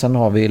överens. Sen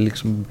har vi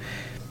liksom,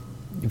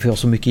 vi har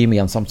så mycket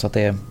gemensamt så att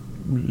det är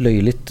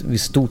löjligt. Vi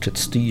stort sett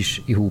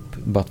styrs ihop,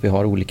 bara att vi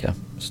har olika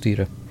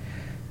styre.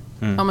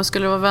 Ja, men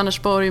skulle det vara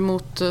Vänersborg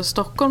mot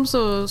Stockholm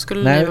så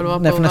skulle ni väl vara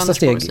på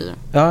Vänersborgs sida?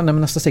 Ja,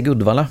 men nästa steg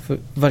Uddevalla. För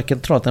varken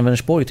Trollhättan eller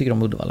Vänersborg tycker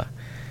om Uddevalla.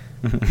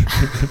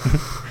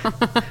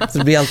 Så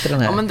det blir alltid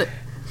den här. Ja, men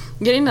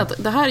grejen är att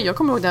det här, jag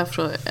kommer ihåg det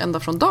här ända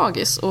från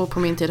dagis. Och på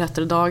min tid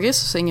hette det dagis,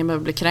 så ingen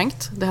behöver bli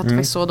kränkt. Det hette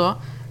faktiskt så då.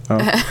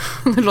 Ja.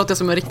 Nu låter jag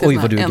som en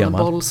riktigt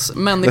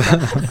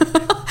enbollsmänniska.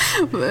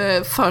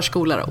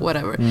 Förskolare,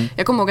 whatever.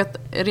 Jag kommer ihåg att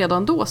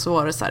redan då så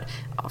var det så här,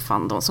 ja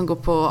fan, de som går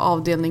på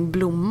avdelning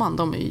Blomman,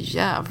 de är ju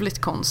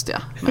jävligt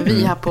konstiga. Men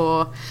vi här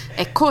på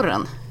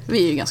Ekorren,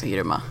 vi är ju ganska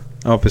grymma.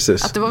 Ja,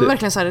 precis. Att det var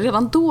verkligen så här,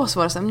 redan då så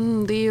var det så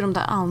här, det är ju de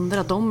där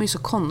andra, de är ju så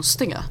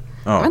konstiga.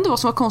 Ja. Jag vet inte vad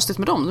som var konstigt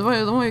med dem.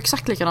 De var ju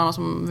exakt likadana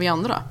som vi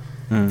andra.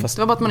 Fast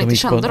det var bara att man inte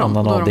kände dem,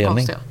 och då är de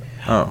konstiga.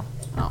 Ja.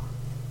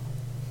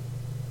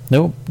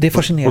 Jo, det är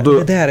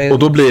fascinerande. Och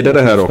då blir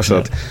det här också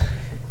att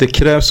det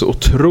krävs så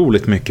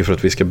otroligt mycket för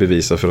att vi ska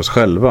bevisa för oss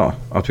själva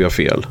att vi har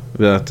fel.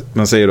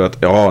 Man säger då att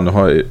ja,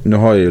 nu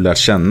har jag ju lärt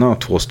känna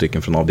 2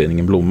 stycken från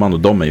avdelningen Blomman och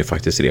de är ju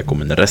faktiskt reko,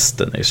 men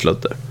resten är ju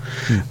slödder.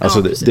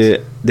 Alltså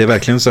det är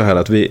verkligen så här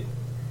att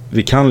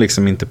vi kan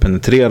liksom inte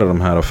penetrera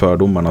de här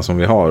fördomarna som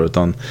vi har,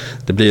 utan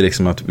det blir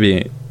liksom att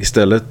vi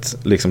istället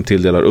liksom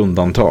tilldelar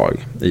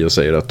undantag i och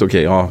säger att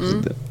okej,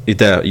 i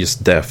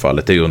just det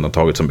fallet är ju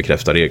undantaget som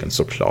bekräftar regeln,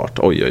 såklart.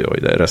 Oj,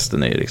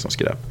 resten är ju liksom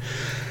skräp.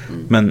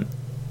 Men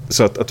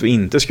så att vi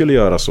inte skulle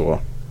göra så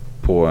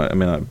på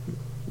en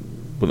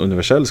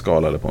universell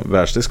skala eller på en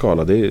världslig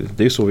skala, det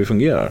är ju så vi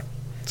fungerar.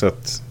 Så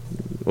att,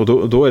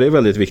 och då är det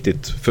väldigt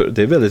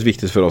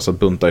viktigt för oss att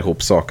bunta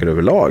ihop saker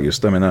överlag.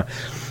 Just jag menar,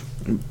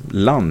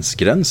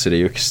 landsgränser är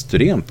ju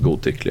extremt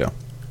godtyckliga.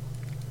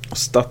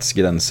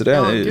 Stadsgränser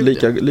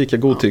är lika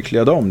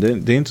godtyckliga de.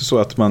 Det är inte så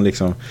att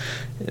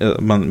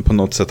man på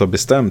något sätt har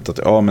bestämt att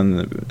ja,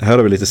 men här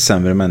har vi lite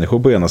sämre människor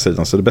på ena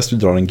sidan, så det är bäst vi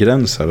drar en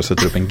gräns här och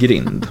sätter upp en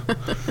grind.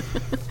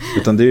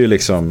 Utan det är ju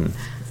liksom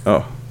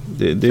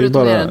det är ju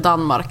bara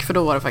Danmark, för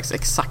då var det faktiskt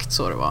exakt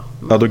så det var.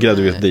 Ja, då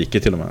grävde vi ett dike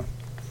till och med.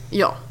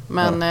 Ja,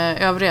 men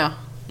övriga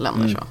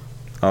länder så.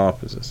 Ja,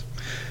 precis.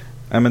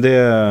 Nej, men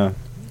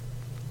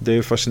det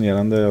är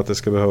fascinerande att det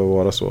ska behöva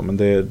vara så, men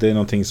det är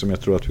någonting som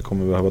jag tror att vi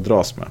kommer behöva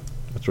dras med.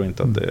 Jag tror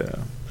inte att det är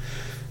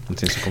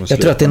någonting som kommer sluta.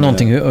 Jag tror att det är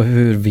någonting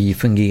hur vi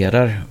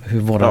fungerar, hur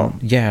våra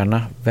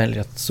hjärna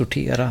väljer att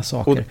sortera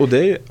saker. Och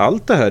det är,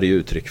 allt det här är ju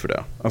uttryck för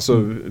det.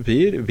 Alltså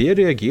vi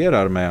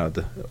reagerar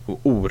med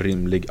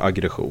orimlig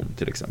aggression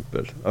till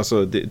exempel.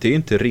 Alltså det är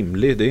inte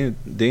rimligt,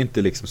 det är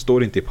inte liksom,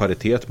 står inte i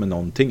paritet med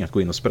någonting att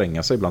gå in och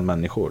spränga sig bland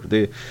människor.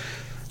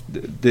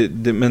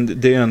 Men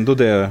det är ändå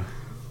det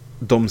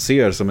de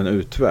ser som en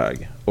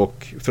utväg,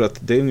 och för att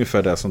det är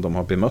ungefär det som de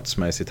har bemötts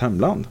med i sitt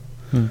hemland.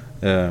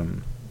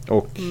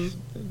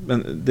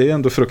 Men det är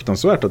ändå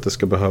fruktansvärt att det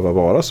ska behöva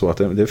vara så, att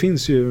det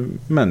finns ju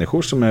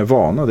människor som är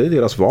vana, det är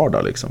deras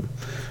vardag liksom,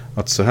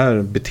 att så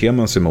här beter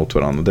man sig mot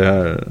varandra.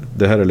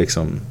 Det här är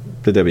liksom,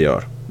 det är det vi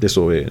gör, det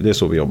är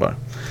så vi jobbar.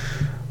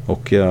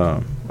 Och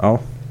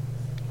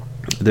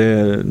det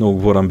är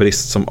nog våran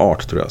brist som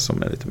art, tror jag,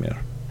 som är lite mer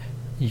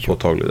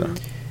påtaglig där.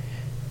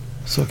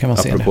 Så kan man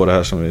se det. Apropå det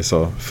här som vi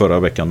sa förra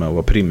veckan med att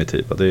vara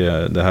primitiva.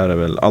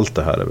 Allt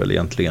det här är väl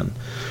egentligen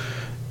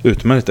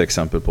utmärkt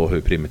exempel på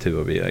hur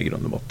primitiva vi är i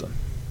grund och botten.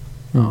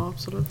 Ja,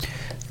 absolut.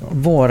 Ja.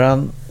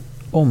 Våra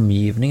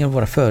omgivningar,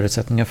 våra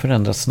förutsättningar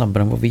förändras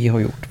snabbare än vad vi har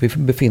gjort. Vi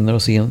befinner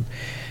oss i en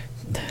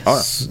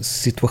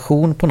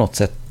situation på något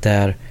sätt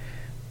där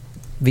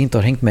vi inte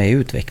har hängt med i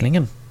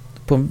utvecklingen.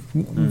 På en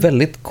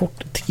väldigt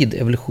kort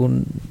tid,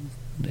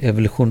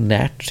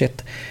 evolutionärt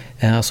sett,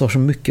 så har så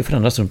mycket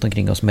förändrats runt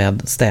omkring oss,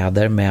 med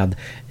städer, med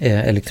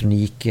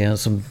elektronik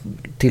som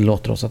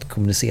tillåter oss att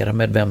kommunicera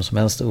med vem som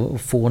helst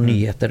och få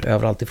nyheter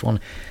överallt ifrån,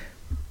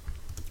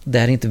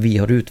 där inte vi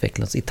har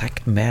utvecklats i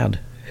takt med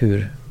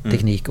hur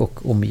teknik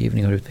och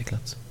omgivning har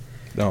utvecklats.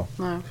 Ja,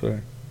 så är det.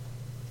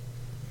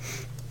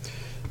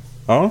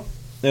 Ja,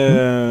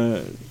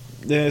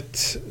 det är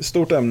ett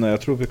stort ämne.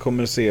 Jag tror vi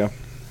kommer se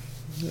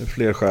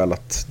fler skäl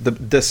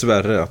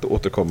dessvärre att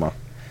återkomma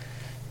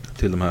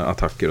till de här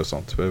attacker och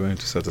sånt. Vi har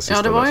inte sett det sista.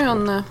 Ja, det var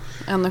ju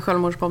en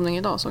självmordsbombning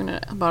idag, såg ni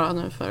det? Bara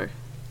nu för,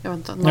 jag vet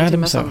inte, någon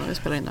timme sedan när vi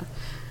spelade in där.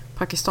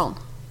 Pakistan.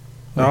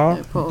 Ja,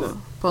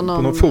 på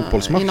någon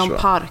fotbollsmatch, i någon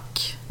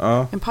park.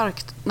 Ja. En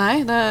park.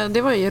 Nej,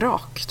 det var i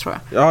Irak, tror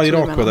jag. Ja,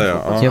 Irak var det,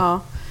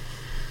 ja.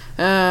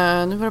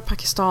 Nu var det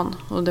Pakistan,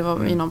 och det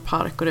var i någon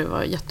park, och det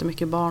var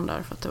jättemycket barn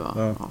där för att det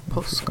var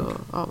påsk och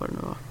vad det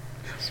nu var.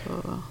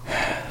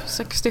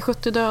 Så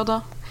 60-70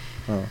 döda.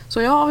 Ja.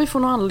 Så vi får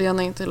nog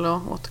anledning till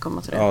att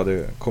återkomma till det. Ja,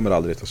 det kommer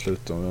aldrig ta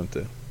slut om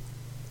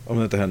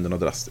det inte händer något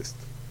drastiskt.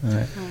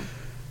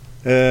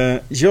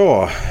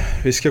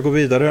 Vi ska gå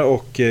vidare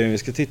och vi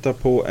ska titta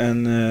på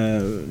en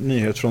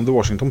nyhet från The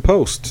Washington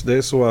Post. Det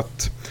är så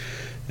att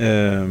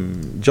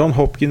John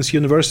Hopkins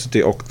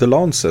University och The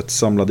Lancet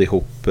samlade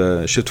ihop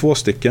 22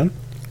 stycken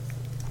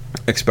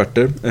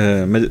experter,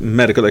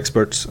 medical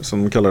experts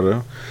som de kallar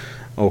det.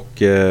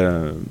 Och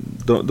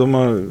de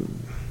har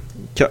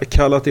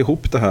kallat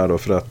ihop det här då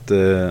för att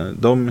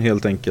de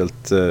helt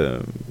enkelt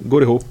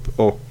går ihop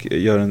och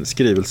gör en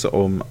skrivelse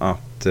om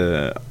att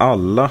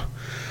alla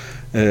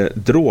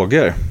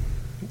Droger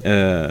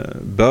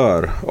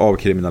bör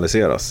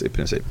avkriminaliseras i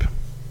princip.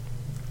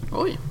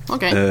 Oj,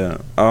 okej.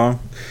 Ja.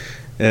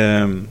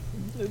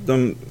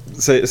 De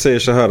säger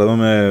så här,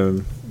 de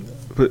är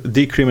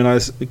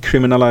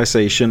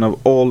decriminalization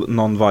of all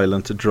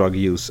non-violent drug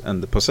use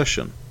and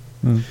possession.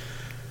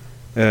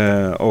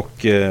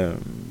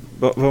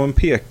 Vad man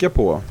pekar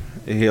på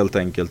är helt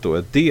enkelt då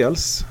är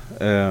dels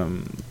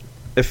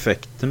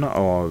effekterna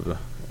av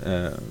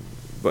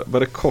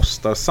vad det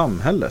kostar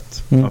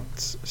samhället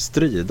att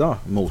strida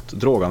mot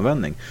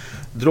droganvändning.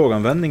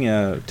 Droganvändning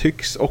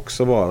tycks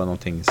också vara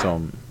någonting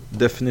som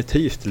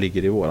definitivt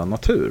ligger i vår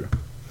natur.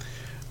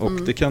 Och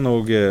det kan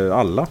nog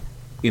alla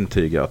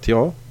intyga att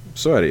ja,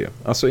 så är det ju.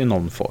 Alltså i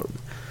någon form.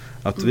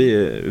 Att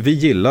vi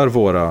gillar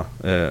våra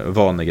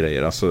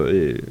vanegrejer, alltså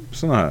i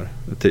såna här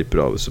typer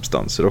av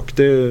substanser. Och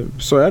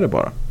så är det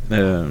bara.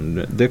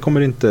 Det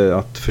kommer inte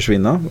att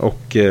försvinna.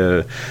 Och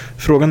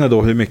frågan är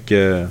då hur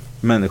mycket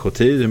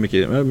människotid, hur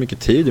mycket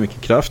tid, hur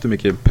mycket kraft, hur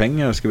mycket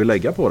pengar ska vi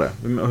lägga på det?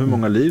 Hur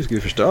många liv ska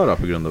vi förstöra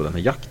på grund av den här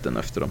jakten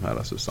efter de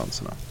här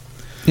substanserna?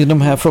 I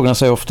de här frågorna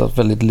så är jag ofta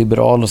väldigt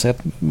liberal och säger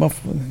att man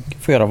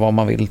får göra vad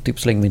man vill, typ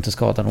så länge vi inte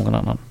skadar någon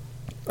annan.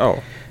 Ja,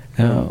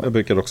 jag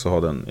brukar också ha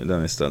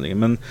den inställningen.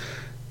 Men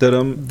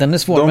den är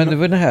svår, men det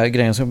var den här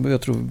grejen som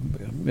jag tror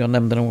jag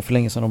nämnde någon för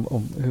länge sedan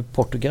om hur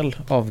Portugal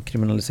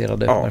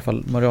avkriminaliserade i alla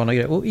fall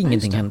marijuana-grejer och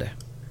ingenting hände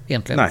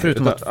egentligen. Nej,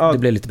 förutom att det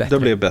blev lite bättre. Det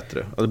blev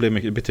bättre, och det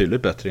blev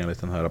betydligt bättre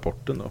enligt den här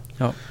rapporten då.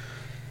 Ja.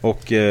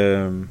 Och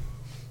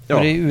det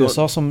är i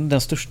USA som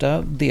den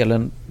största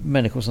delen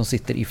människor som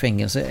sitter i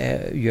fängelse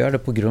gör det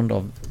på grund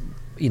av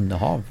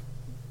innehav.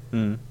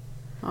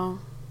 Ja.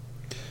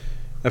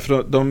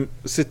 För de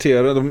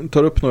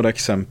tar upp några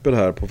exempel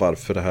här på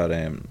varför det här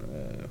är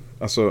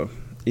alltså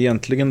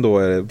egentligen då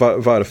är det,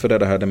 varför är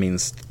det här det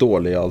minst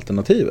dåliga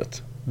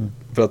alternativet?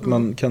 För att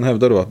man kan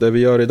hävda då att det vi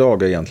gör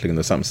idag är egentligen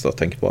det sämsta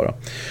tänkbara.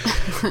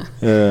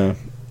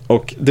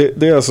 Och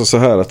det är alltså så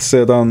här att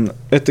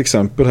ett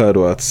exempel här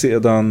då, att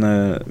sedan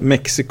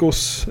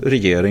Mexikos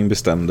regering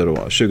bestämde då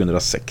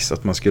 2006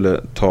 att man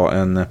skulle ha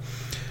en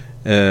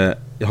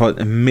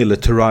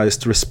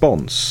militarized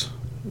response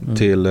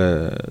till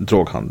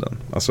droghandeln.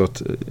 Alltså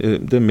att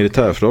det är en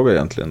militärfråga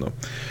egentligen då.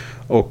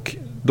 Och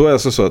då är det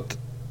alltså så att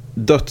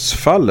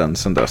dödsfallen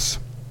sedan dess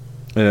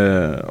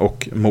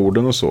och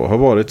morden och så har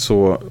varit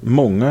så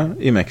många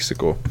i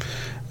Mexiko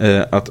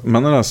att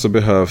man har alltså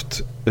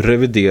behövt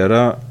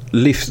revidera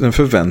den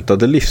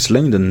förväntade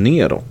livslängden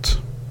neråt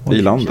i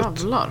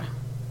landet.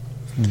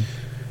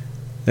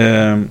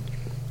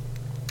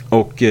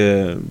 Och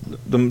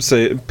de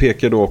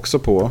pekar då också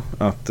på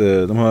att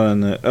de har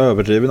en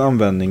överdriven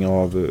användning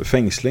av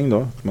fängsling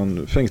då.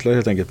 Man fängslar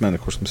helt enkelt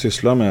människor som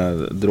sysslar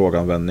med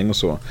droganvändning och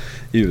så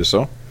i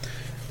USA.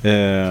 Det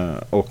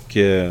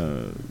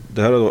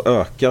här har då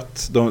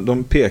ökat.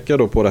 De pekar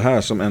då på det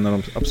här som en av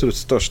de absolut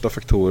största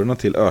faktorerna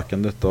till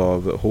ökandet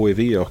av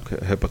HIV och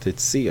hepatit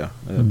C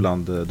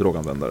bland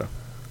droganvändare.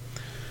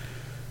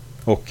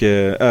 Och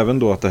även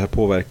då att det här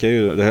påverkar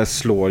ju, det här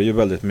slår ju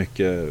väldigt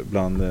mycket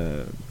bland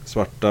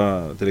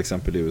svarta till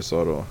exempel i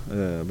USA då,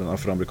 bland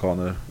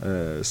afroamerikaner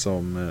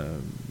som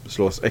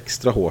slås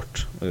extra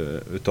hårt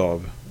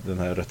utav den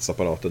här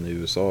rättsapparaten i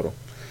USA då.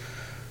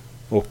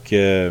 Och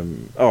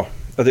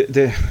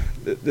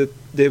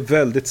det är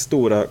väldigt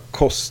stora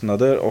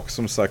kostnader och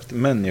som sagt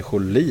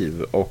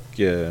människoliv och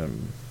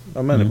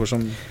människor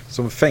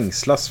som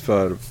fängslas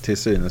för till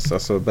synes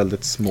alltså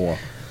väldigt små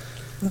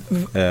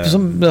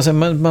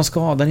man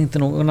skadar inte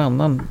någon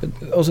annan.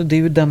 Alltså, det är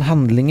ju den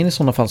handlingen i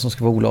sådana fall som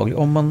ska vara olaglig.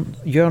 Om man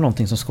gör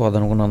någonting som skadar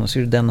någon annan så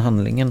är det den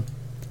handlingen.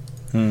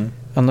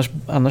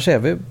 Annars är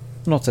vi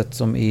på något sätt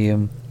som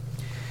i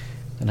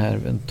den här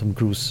Tom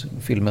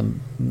Cruise-filmen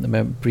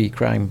med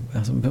pre-crime.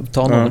 Alltså,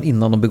 ta någon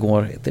innan de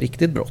begår ett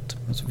riktigt brott.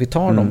 Alltså, vi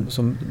tar dem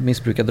som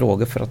missbrukar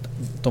droger för att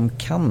de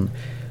kan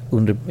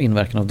under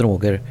inverkan av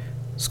droger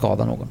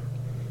skada någon.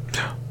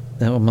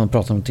 Om man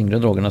pratar om tyngre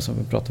drogerna så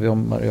pratar vi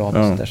om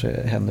marijuana så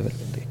händer väl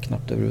det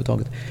knappt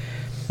överhuvudtaget.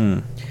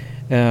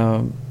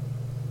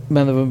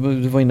 Men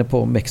du var inne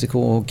på Mexiko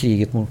och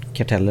kriget mot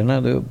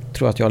kartellerna. Du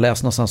tror att jag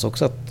läst någonstans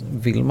också att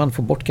vill man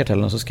få bort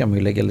kartellerna så ska man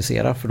ju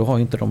legalisera, för då har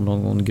ju inte de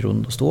någon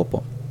grund att stå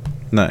på.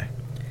 Nej.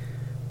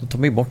 Då tar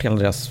man ju bort hela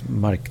deras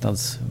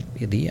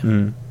marknadsidé.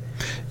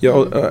 Ja,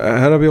 och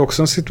här har vi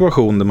också en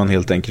situation där man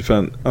helt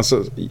enkelt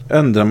alltså,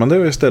 ändrar man det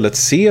och istället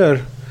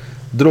ser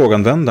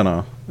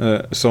droganvändarna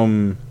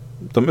som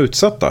de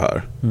utsatta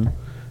här.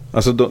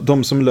 Alltså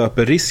de som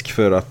löper risk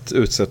för att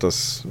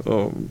utsättas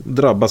och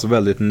drabbas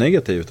väldigt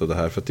negativt av det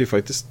här, för att det är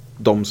faktiskt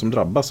de som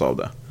drabbas av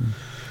det.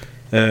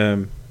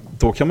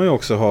 Då kan man ju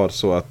också ha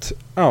så att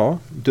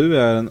du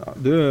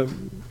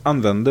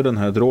använder den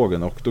här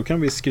drogen och då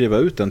kan vi skriva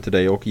ut den till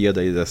dig och ge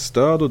dig det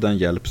stöd och den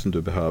hjälp som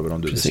du behöver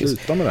om du vill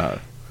sluta med det här.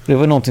 Det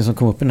var någonting som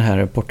kom upp i den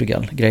här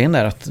Portugal-grejen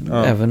där, att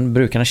även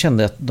brukarna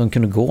kände att de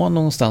kunde gå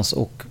någonstans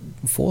och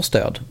få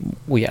stöd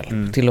och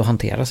hjälp till att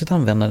hantera sitt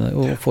användande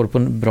och få det på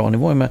en bra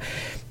nivå. Men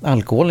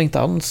alkohol är inte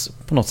alls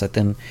på något sätt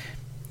en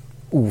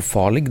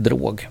ofarlig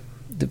drog.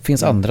 det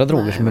finns andra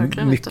droger som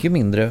är mycket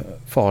mindre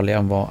farliga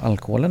än vad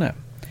alkoholen är.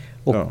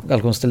 Och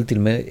alkoholen ställer till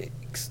med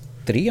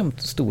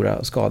extremt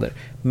stora skador.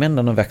 Men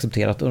den har vi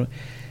accepterat. Och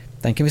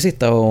den kan vi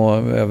sitta och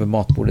över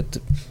matbordet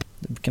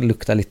kan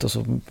lukta lite och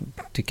så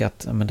tycka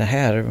att men det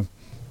här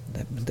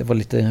det var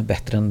lite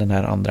bättre än den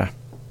här andra.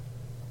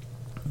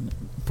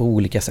 På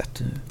olika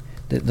sätt.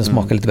 Det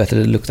smakar lite bättre,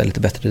 det luktar lite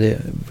bättre.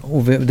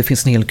 Och det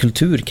finns en hel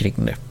kultur kring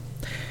det.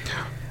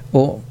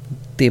 Och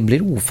det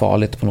blir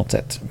ofarligt på något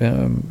sätt.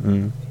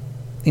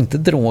 Inte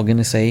drogen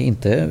i sig,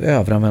 inte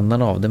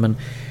överanvändande av det, men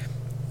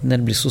när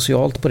det blir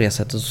socialt på det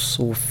sättet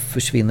så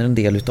försvinner en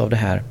del av det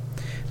här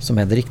som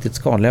är det riktigt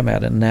skadliga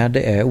med det. När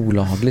det är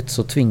olagligt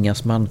så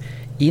tvingas man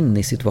in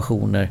i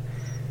situationer.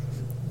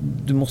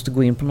 Du måste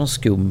gå in på någon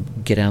skum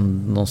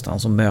gränd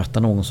någonstans och möta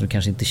någon som du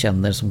kanske inte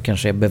känner, som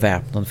kanske är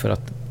beväpnad för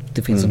att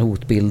det finns en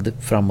hotbild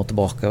fram och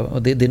tillbaka.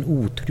 Och det är en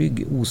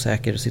otrygg,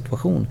 osäker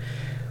situation.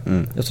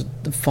 Alltså,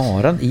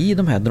 faran i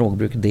de här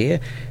drogbruken, det är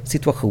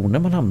situationer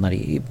man hamnar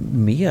i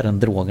mer än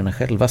drogerna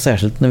själva.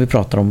 Särskilt när vi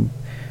pratar om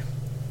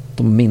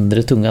de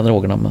mindre tunga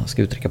drogerna, om man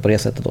ska uttrycka på det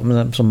sättet då.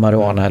 Men som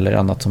marijuana eller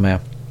annat som är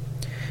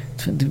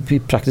vi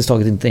praktiskt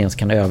taget inte ens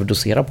kan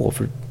överdosera på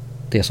för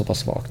det är så pass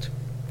svagt.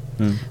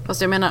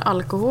 Fast jag menar,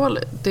 alkohol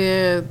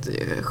det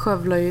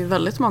skövlar ju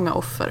väldigt många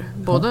offer.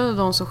 Både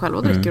de som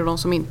själva dricker och de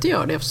som inte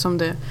gör det, eftersom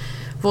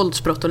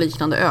våldsbrott och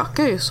liknande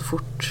ökar ju så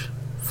fort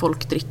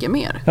folk dricker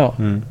mer. Ja.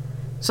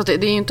 Så att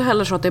det är ju inte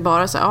heller så att det är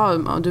bara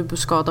så du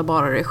skadar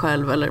bara dig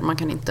själv, eller man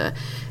kan inte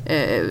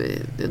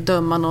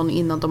döma någon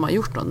innan de har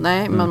gjort något.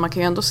 Nej, men man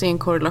kan ju ändå se en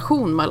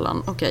korrelation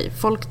mellan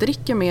folk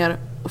dricker mer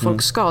och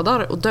folk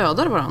skadar och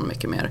dödar varandra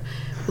mycket mer.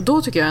 Och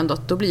då tycker jag ändå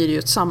att då blir det ju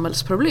ett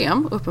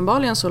samhällsproblem.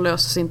 Uppenbarligen så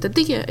löses inte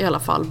det i alla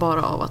fall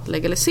bara av att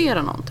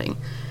legalisera någonting.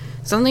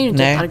 Sen är det ju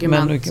inte ett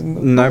argument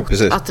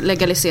mot att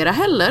legalisera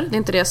heller. Det är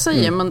inte det jag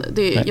säger. Men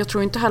jag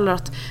tror inte heller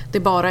att det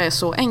bara är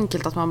så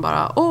enkelt att man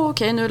bara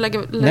nu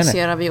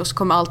legaliserar vi och så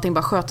kommer allting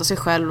bara sköta sig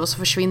själv och så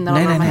försvinner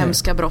alla de här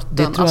hemska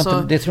brotten.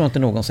 Det tror jag inte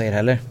någon säger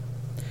heller.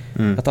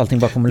 Att allting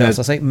bara kommer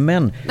lösa sig.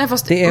 Men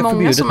fast det är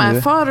många som är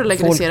nu. För att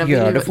legalisera vill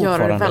ju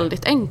göra det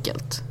väldigt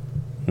enkelt.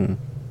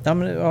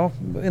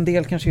 En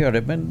del kanske gör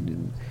det, men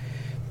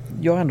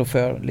jag är ändå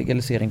för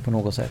legalisering på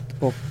något sätt.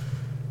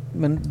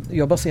 Men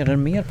jag baserar det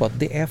mer på att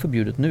det är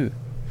förbjudet nu.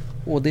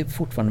 Och det är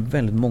fortfarande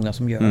väldigt många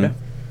som gör det.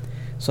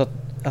 Så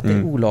att det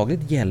är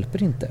olagligt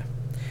hjälper inte.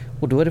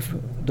 Och då är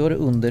det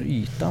under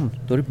ytan.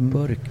 Då är det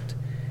mörkt.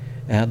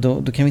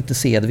 Då kan vi inte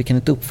se det, vi kan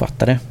inte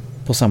uppfatta det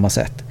på samma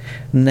sätt.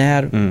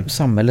 När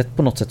samhället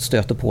på något sätt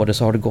stöter på det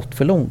så har det gått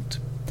för långt.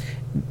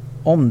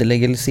 Om det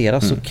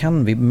legaliseras så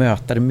kan vi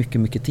möta det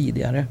mycket, mycket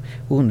tidigare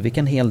och undvika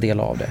en hel del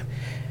av det.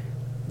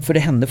 För det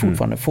händer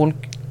fortfarande. Folk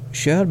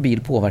kör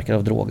bil påverkade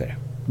av droger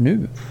nu.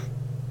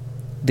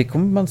 Det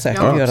kommer man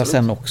säkert göra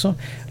sen också.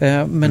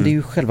 Men det är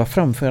ju själva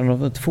framförandet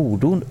av ett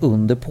fordon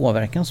under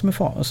påverkan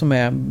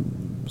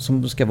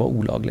som ska vara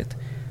olagligt.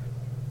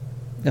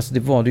 Alltså det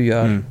är vad du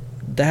gör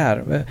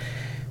där.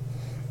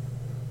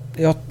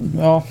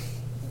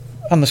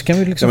 Annars kan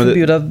vi liksom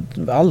förbjuda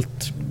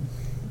allt.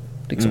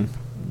 Liksom.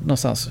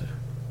 Någonstans.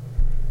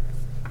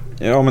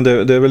 Ja, men det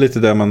är väl lite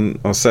det man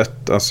har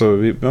sett.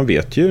 Alltså, man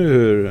vet ju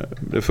hur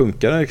det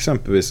funkar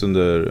exempelvis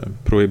under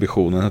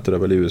prohibitionen, hette det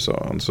väl i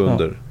USA, alltså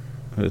under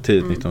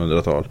tidigt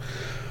 1900-tal.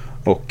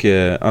 Och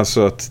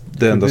alltså att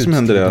det enda som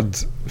händer är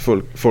att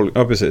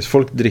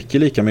folk dricker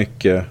lika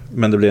mycket,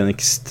 men det blir en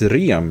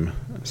extrem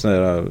sån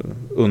här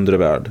undre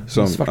värld.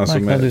 En svart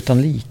marknad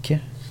utan like.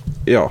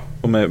 Ja,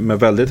 och med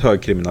väldigt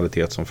hög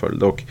kriminalitet som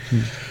följd. Och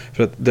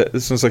för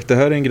att som sagt, det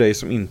här är en grej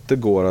som inte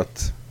går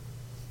att...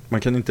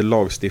 Man kan inte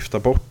lagstifta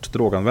bort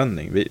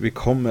droganvändning. Vi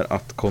kommer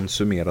att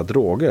konsumera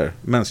droger.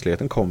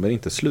 Mänskligheten kommer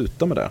inte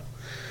sluta med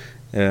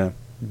det.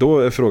 Då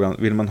är frågan,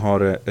 vill man ha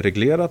det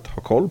reglerat,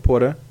 ha koll på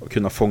det och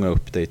kunna fånga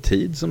upp det i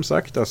tid, som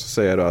sagt. Alltså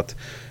säger du att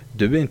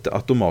du är inte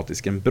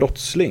automatiskt en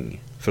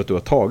brottsling för att du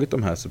har tagit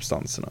de här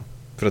substanserna.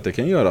 För att det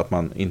kan göra att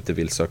man inte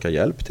vill söka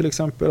hjälp till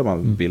exempel.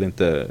 Man vill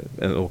inte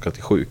åka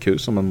till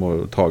sjukhus om man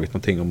har tagit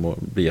någonting och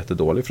blir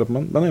jättedålig. För att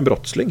man är en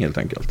brottsling helt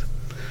enkelt.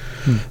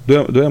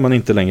 Då är man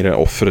inte längre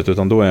offret,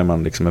 utan då är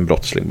man liksom en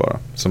brottsling bara.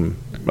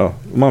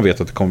 Man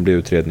vet att det kommer bli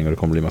utredning och det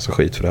kommer bli massa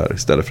skit för det här.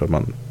 Istället för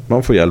att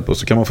man får hjälp och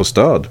så kan man få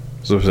stöd.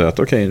 Så säger att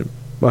okej,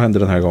 vad händer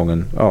den här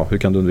gången? Ja, hur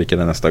kan du undvika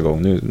det nästa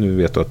gång? Nu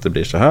vet du att det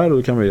blir så här och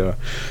då kan vi göra...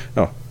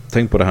 Ja,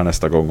 tänk på det här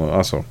nästa gång. Och,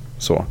 alltså,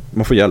 så.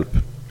 Man får hjälp.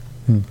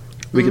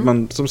 Vilket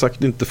man som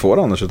sagt inte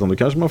får annars, utan då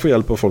kanske man får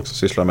hjälp av folk som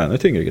sysslar med ännu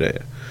tyngre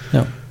grejer.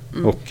 Ja.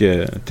 Och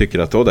tycker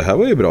att det här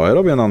var ju bra, här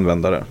har vi en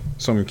användare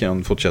som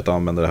kan fortsätta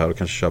använda det här och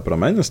kanske köpa av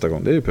mig nästa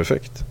gång. Det är ju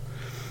perfekt.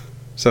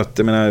 Så att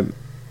jag menar,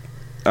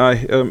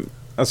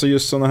 alltså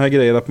just sådana här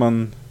grejer att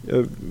man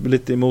är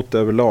lite emot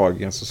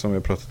överlag, alltså som vi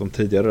har pratat om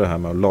tidigare, det här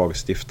med att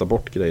lagstifta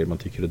bort grejer man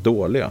tycker är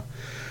dåliga.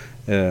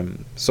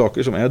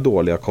 Saker som är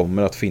dåliga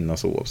kommer att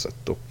finnas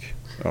oavsett. Och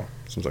ja,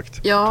 som sagt.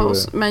 Ja,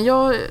 men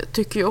jag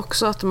tycker ju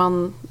också att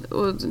man,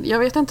 och jag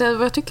vet inte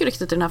vad jag tycker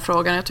riktigt i den här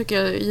frågan. Jag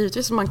tycker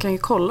givetvis att man kan ju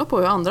kolla på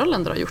hur andra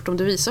länder har gjort. Om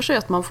det visar sig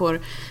att man får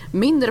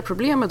mindre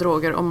problem med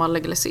droger om man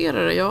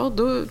legaliserar det, ja,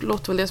 då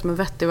låter väl det som en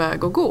vettig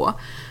väg att gå.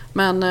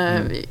 Men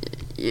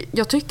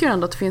jag tycker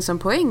ändå att det finns en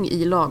poäng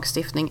i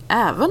lagstiftning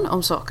även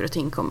om saker och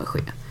ting kommer ske.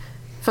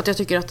 För att jag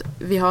tycker att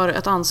vi har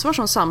ett ansvar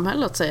som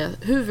samhälle att säga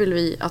hur vill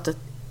vi att ett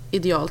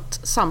idealt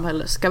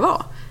samhälle ska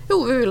vara.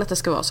 Jo, vi vill att det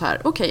ska vara så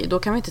här. Okej, då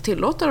kan vi inte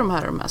tillåta de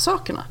här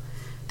sakerna.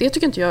 Det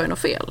tycker inte jag är något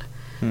fel.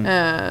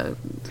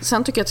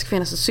 Sen tycker jag att det ska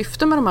finnas ett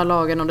syfte med de här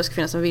lagarna och det ska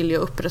finnas en vilja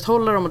att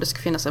upprätthålla dem och det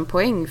ska finnas en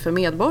poäng för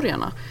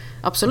medborgarna.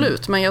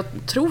 Absolut, men jag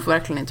tror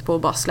verkligen inte på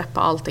att bara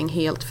släppa allting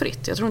helt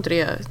fritt. Jag tror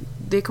inte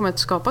det kommer att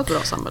skapa ett bra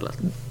samhälle.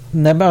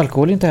 Nej, men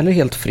alkohol är inte heller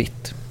helt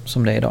fritt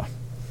som det är idag.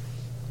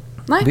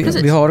 Nej,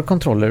 precis. Vi har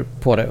kontroller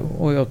på det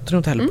och jag tror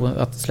inte heller på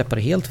att släppa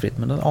det helt fritt,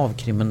 men att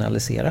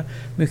avkriminalisera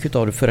mycket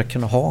av det för att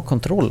kunna ha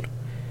kontroll.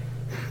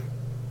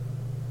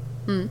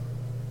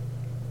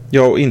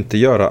 Ja, och inte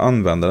göra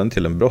användaren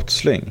till en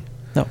brottsling.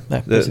 Ja,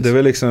 nej, det är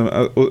väl liksom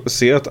att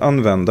se att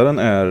användaren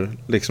är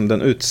liksom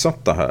den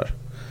utsatta här.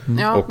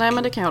 Ja, nej,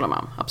 men det kan jag hålla med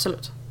om,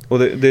 absolut. Och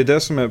det är det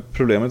som är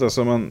problemet.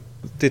 Alltså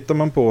tittar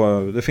man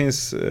på, det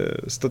finns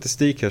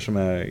statistik här som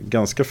är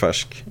ganska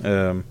färsk.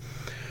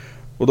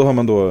 Och då har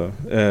man då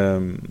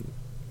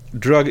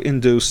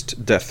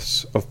drug-induced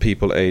deaths of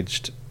people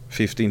aged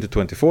 15 to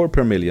 24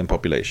 per million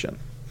population.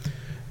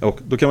 Och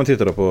då kan man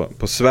titta då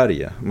på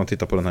Sverige. Man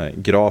tittar på den här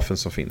grafen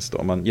som finns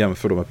då. Man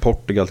jämför då med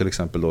Portugal till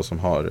exempel då, som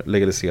har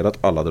legaliserat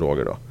alla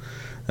droger då.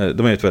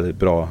 De är ett väldigt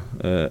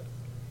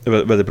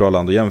bra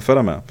land att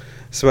jämföra med.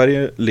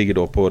 Sverige ligger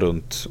då på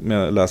runt, om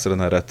jag läser den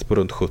här rätt, på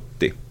runt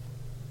 70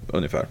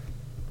 ungefär.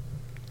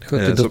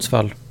 70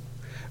 dödsfall.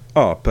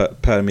 Ja,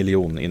 per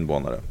miljon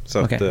invånare.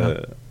 Så okay, att,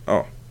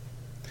 ja,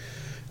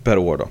 per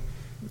år då.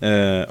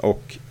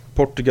 Och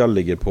Portugal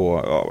ligger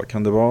på, ja, vad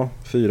kan det vara?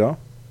 4?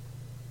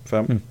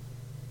 5?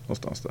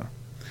 Någonstans där.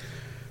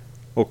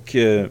 Och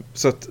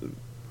så att,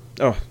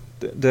 ja,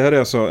 det här är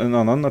alltså en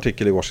annan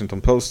artikel i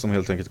Washington Post som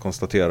helt enkelt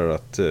konstaterar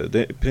att det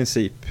är i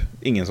princip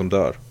ingen som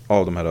dör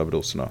av de här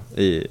överdoserna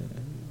i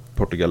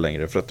Portugal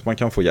längre, för att man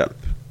kan få hjälp.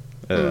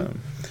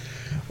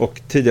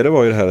 Och tidigare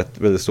var ju det här ett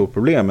väldigt stort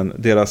problem, men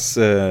deras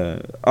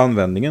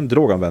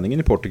droganvändningen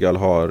i Portugal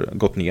har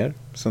gått ner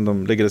sedan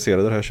de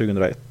legaliserade det här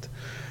 2001.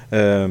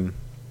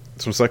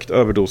 Som sagt,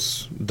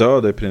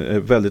 överdosdöd är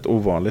väldigt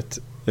ovanligt.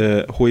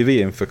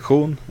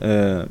 HIV-infektion,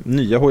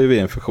 nya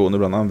HIV-infektioner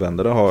bland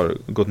användare har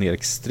gått ner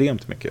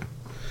extremt mycket.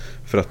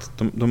 För att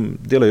de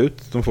delar ut,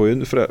 de får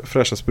ju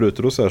fräscha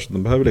sprutor och så här, så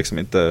de behöver liksom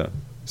inte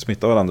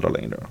smitta varandra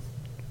längre.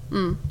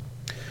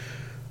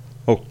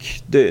 Och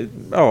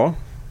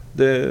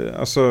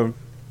alltså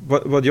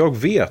vad jag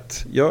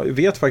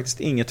vet faktiskt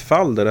inget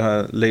fall där det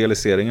här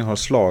legaliseringen har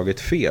slagit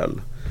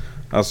fel.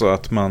 Alltså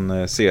att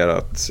man ser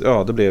att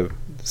det blev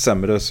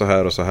sämre så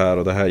här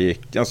och det här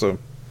gick, alltså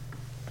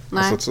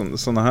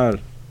sådana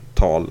här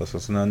tal, alltså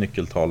sådana här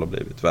nyckeltal har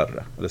blivit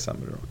värre eller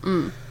sämre då.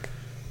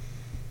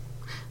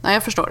 Nej,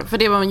 jag förstår. För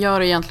det man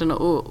gör egentligen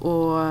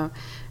och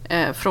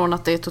från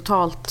att det är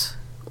totalt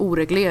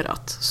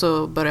oreglerat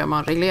så börjar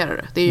man reglera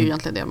det. Det är ju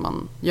egentligen det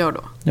man gör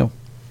då. Ja.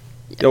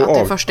 Att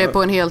det först är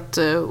på en helt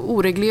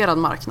oreglerad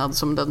marknad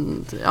som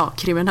den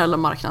kriminella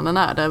marknaden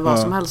är, där vad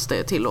som helst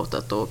är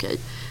tillåtet och okej.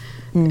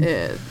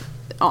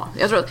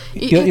 Jag tror att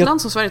i ett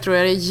land som Sverige tror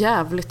jag det är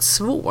jävligt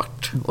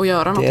svårt att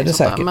göra något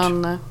sånt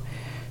där.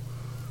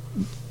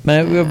 Men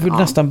jag vill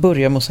nästan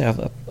börja med att säga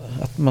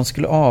att man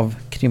skulle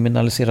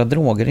avkriminalisera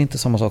droger är inte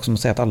samma sak som att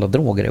säga att alla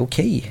droger är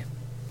okej.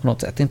 På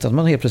något sätt. Inte att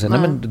man helt plötsligt,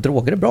 nej men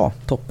droger är bra,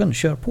 toppen,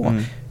 kör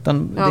på.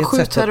 Utan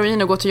skjut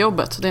heroin och gå till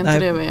jobbet, det är inte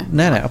det vi är.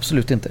 Nej,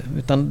 absolut inte.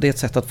 Utan det är ett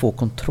sätt att få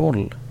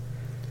kontroll.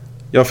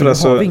 Ja,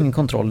 för har vi ingen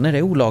kontroll. När det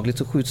är olagligt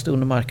så skjuts det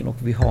under marken och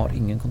vi har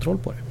ingen kontroll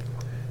på det.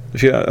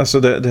 Alltså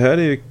det här är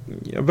ju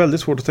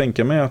väldigt svårt att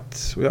tänka mig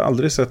att jag har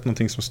aldrig sett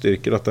någonting som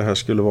styrker att det här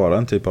skulle vara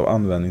en typ av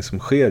användning som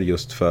sker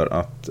just för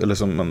att, eller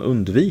som man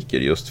undviker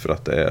just för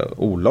att det är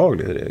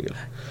olagligt i regel.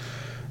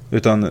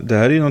 Utan det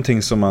här är ju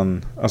någonting som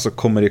man alltså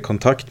kommer i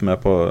kontakt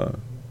med på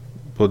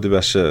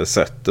diverse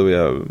sätt och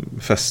via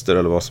fester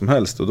eller vad som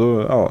helst. Och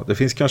då, det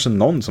finns kanske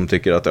någon som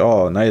tycker att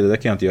nej, det där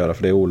kan jag inte göra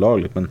för det är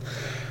olagligt. Men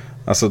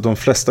alltså de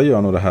flesta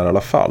gör nog det här i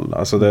alla fall.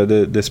 Alltså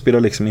det spelar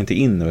liksom inte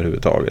in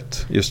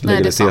överhuvudtaget. Just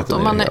legaliteten. Nej,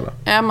 det är sant.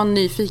 Är man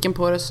nyfiken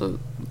på det så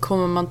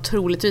kommer man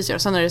troligtvis göra.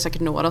 Sen är det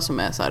säkert några som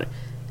är så här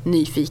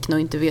nyfikna och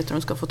inte vet hur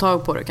de ska få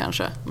tag på det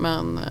kanske.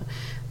 Men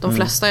de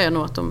flesta är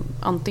nog att de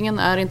antingen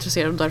är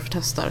intresserade och därför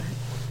testar,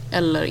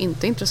 eller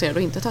inte intresserade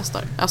och inte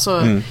testar.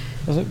 Alltså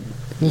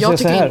jag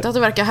tycker inte att det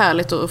verkar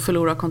härligt att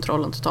förlora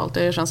kontrollen totalt.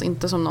 Det känns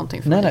inte som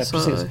någonting för mig. Nej,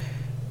 precis.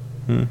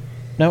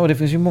 Nej, och det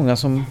finns ju många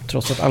som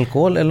trots att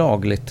alkohol är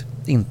lagligt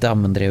inte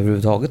använder det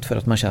överhuvudtaget för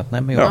att man känner att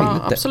nej, men jag vill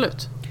inte.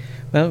 Absolut.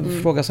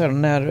 Men fråga så här,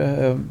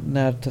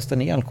 när testade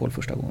ni alkohol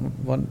första gången?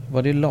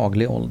 Var det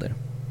laglig ålder?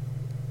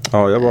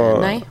 Ja,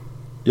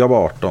 jag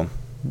var 18.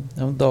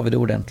 David är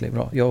ordentligt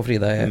bra. Jag och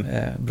Frida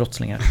är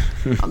brottslingar.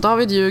 Ja,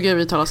 David ljuger,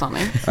 vi talar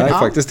sanning. Nej,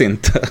 faktiskt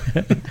inte.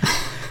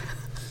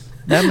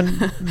 Nej, men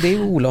det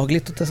är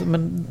olagligt att testa,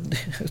 men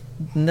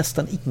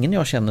nästan ingen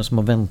jag känner som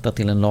har väntat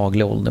till en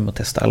laglig ålder med att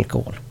testa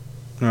alkohol.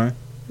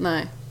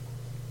 Nej.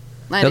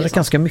 Jag drack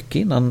ganska mycket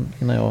innan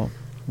jag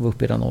var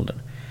uppe i den åldern.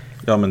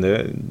 Ja, men det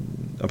är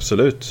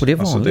absolut. Och det är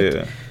vanligt.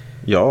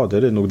 Det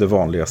är nog det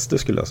vanligaste,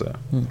 skulle jag säga.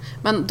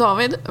 Men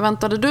David,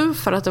 väntade du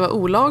för att det var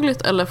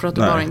olagligt eller för att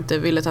du bara inte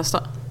ville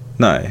testa?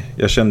 Nej,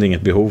 jag kände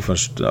inget behov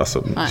först.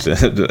 Alltså,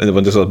 det var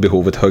inte så att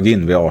behovet högg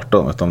in vid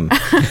 18. Utan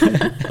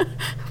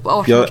på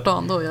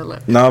 18-årsdagen då gäller.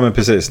 Nej, men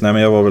precis. Nej,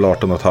 men jag var väl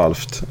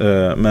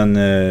 18,5. Men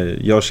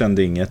jag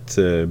kände inget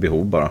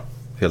behov bara,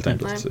 helt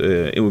enkelt.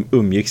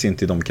 Umgicks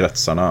inte i de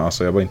kretsarna.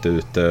 Alltså, jag var inte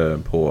ute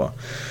på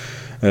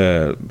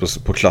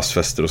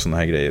klassfester och såna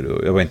här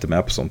grejer. Jag var inte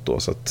med på sånt då.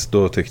 Så att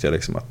då tyckte jag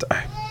liksom att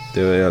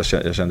jag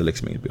kände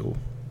liksom inget behov.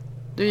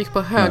 Du gick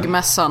på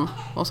högmässan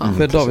och så.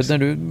 För David, när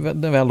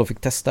du väl då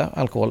fick testa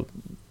alkohol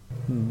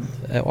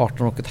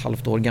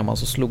 18,5 år gammal,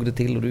 så slog det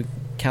till och du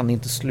kan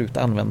inte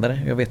sluta använda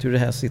det. Jag vet hur det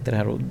här sitter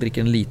här och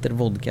dricker en liter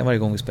vodka varje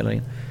gång vi spelar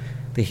in.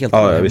 Det är helt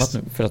ohämmat nu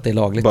för att det är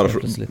lagligt. Bara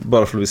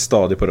för att vi är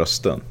stadig på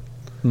rösten.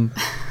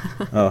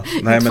 Ja,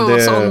 nej,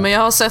 men jag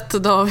har sett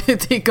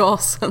David i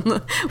gasen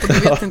och du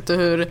vet inte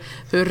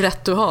hur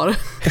rätt du har.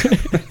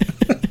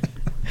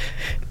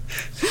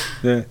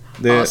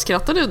 Ja,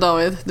 skrattar du,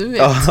 David? Du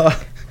vet.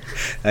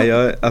 Nej,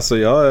 jag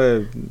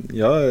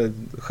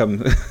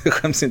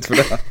skäms inte för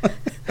det.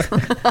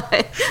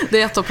 Nej,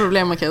 det är ett av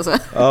problemen, kan jag säga.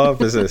 Ja,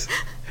 precis.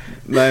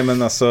 Nej, men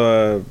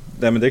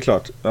men det är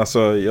klart.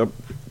 Alltså,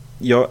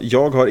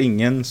 jag har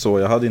ingen så,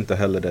 jag hade inte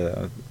heller det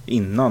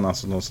innan,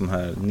 alltså någon sån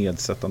här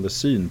nedsättande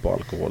syn på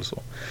alkohol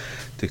så.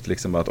 Tyckte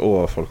liksom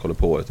bara att folk håller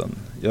på, utan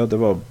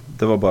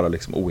det var bara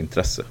liksom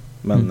ointresse.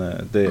 Men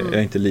jag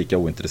är inte lika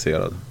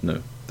ointresserad nu,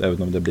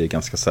 även om det blir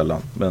ganska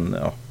sällan. Men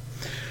ja.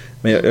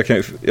 Men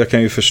jag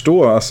kan ju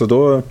förstå, alltså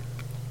då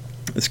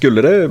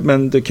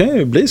men det kan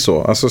ju bli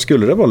så. Alltså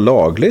skulle det vara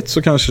lagligt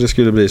så kanske det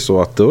skulle bli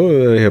så att då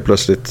är det helt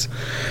plötsligt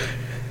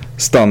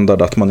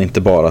standard att man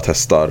inte bara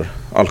testar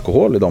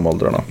alkohol i de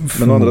åldrarna.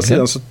 Men å andra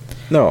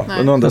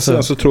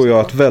sidan så tror jag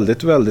att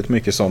väldigt, väldigt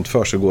mycket sånt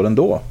försiggår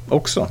ändå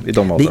också i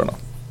de åldrarna.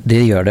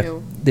 Det gör det.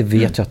 Det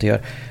vet jag att det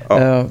gör.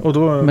 Ja, och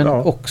då, men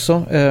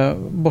också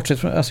bortsett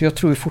från, alltså jag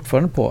tror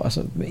fortfarande på,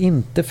 alltså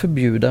inte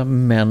förbjuda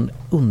men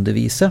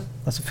undervisa,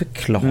 alltså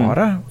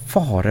förklara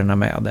farorna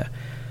med det.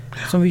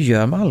 Som vi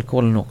gör med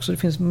alkoholen också. Det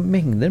finns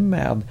mängder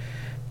med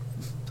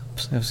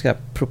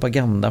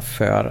propaganda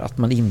för att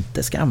man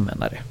inte ska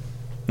använda det.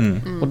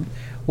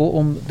 Och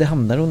om det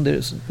hamnar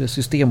under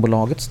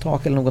Systembolagets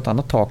tak eller något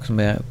annat tak som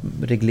är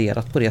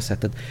reglerat på det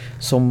sättet,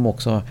 som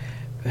också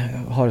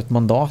har ett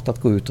mandat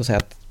att gå ut och säga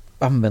att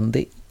använd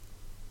det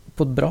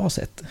på ett bra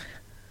sätt.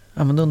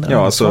 Använd under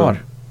ansvar.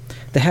 Alltså,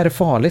 det här är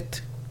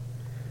farligt.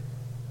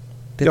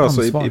 Det är ett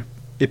ansvar.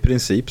 I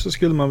princip så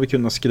skulle man väl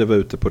kunna skriva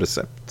ut det på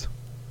recept.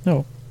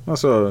 Ja.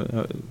 Alltså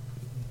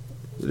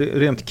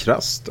rent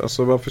krasst.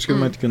 Alltså varför skulle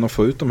man inte kunna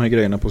få ut de här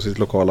grejerna på sitt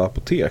lokala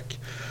apotek?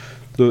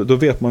 Då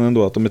vet man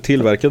ändå att de är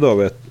tillverkade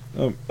av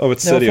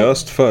ett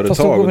seriöst företag.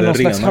 Fast då går vi någon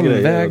slags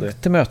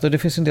halvväg till möte. Det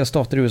finns en del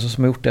stater i USA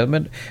som har gjort det.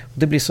 Men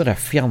det blir sådär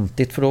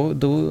fjantigt. För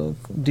då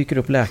dyker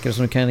upp läkare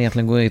som du kan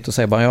egentligen gå hit och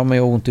säga bara, ja men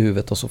jag har ont i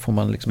huvudet, och så får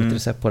man liksom ett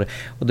recept på det.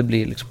 Och det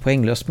blir liksom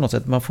poänglöst på något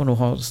sätt. Man får nog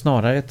ha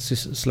snarare ett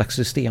slags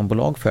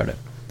systembolag för det.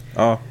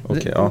 Ja,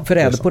 okej. Ja, för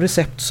är det på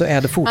recept så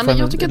är det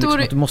fortfarande liksom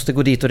att du måste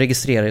gå dit och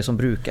registrera dig som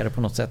brukare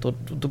på något sätt. Och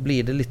då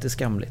blir det lite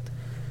skamligt.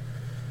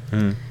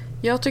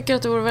 Jag tycker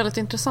att det vore väldigt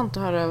intressant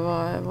att höra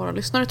vad våra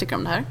lyssnare tycker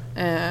om det här.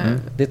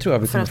 Det tror jag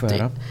vi kommer få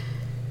höra.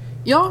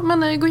 Ja,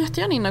 men gå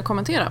jättegärna in och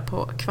kommentera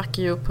på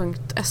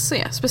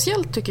quackio.se.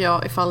 Speciellt tycker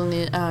jag ifall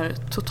ni är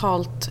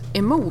totalt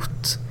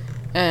emot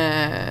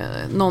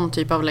någon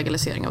typ av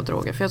legalisering av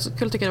droger. För jag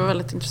skulle tycka det var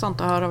väldigt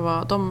intressant att höra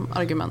vad de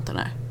argumenten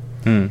är.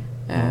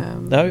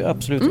 Ja,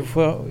 absolut.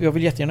 Jag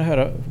vill jättegärna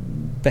höra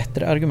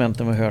bättre argument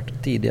än vi har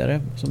hört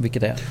tidigare, som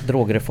vilket är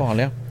droger är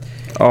farliga.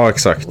 Ja,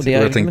 exakt. Och det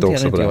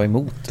argumenterar inte jag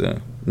emot.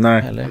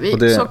 Nej.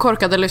 Så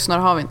korkade lyssnare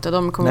har vi inte.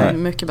 De kommer med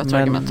mycket bättre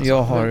argument. Men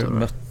jag har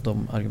mött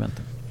de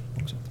argumenten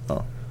också.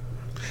 Ja.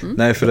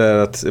 Nej, för det är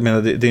att, jag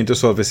menar, det är inte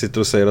så att vi sitter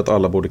och säger att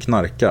alla borde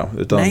knarka,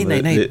 utan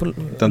nej.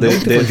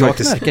 Jag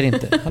knarkar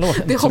inte. Hallå.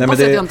 Det hoppas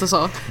jag inte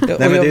sa.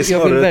 Jag vill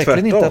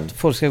verkligen inte att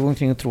folk ska gå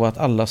omkring och tro att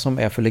alla som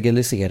är för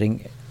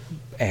legalisering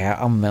är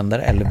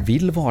användare eller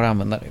vill vara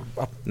användare.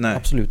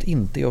 Absolut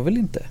inte. Jag vill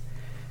inte.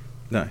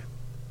 Nej.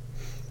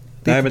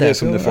 Det är det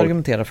som jag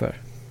argumenterar för.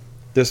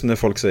 Det är som när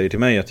folk säger till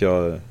mig att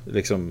jag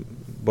liksom,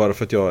 bara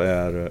för att jag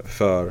är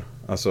för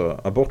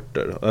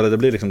aborter, eller det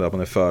blir liksom det att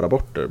man är för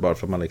aborter, bara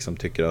för att man liksom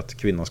tycker att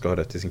kvinnan ska ha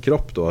rätt till sin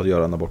kropp då, att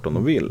göra en abort om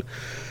de vill.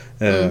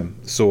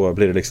 Så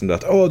blir det liksom det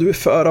att du är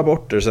för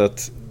aborter, så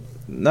att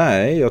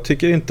nej, jag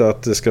tycker inte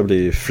att det ska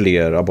bli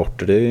fler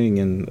aborter. Det är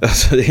ingen,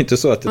 det är inte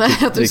så att jag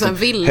liksom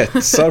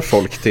hetsar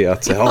folk till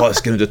att säga,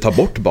 ska du inte ta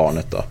bort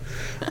barnet då?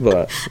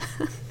 Bara,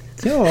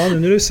 ja, nu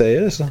när du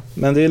säger det så.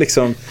 Men det är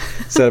liksom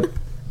så här,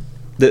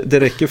 det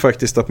räcker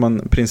faktiskt att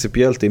man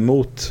principiellt är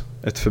emot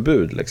ett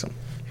förbud liksom.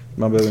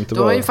 Man behöver inte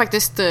du har ju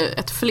faktiskt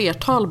ett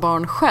flertal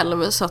barn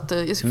själv, så att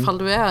ifall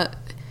du är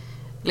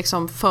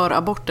liksom för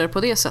aborter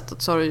på det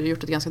sättet, så har du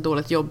gjort ett ganska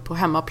dåligt jobb på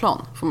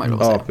hemmaplan, får man ju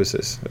lov att säga. Ja,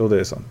 precis. Och det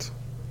är sant.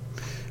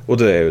 Och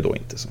det är ju då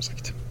inte, som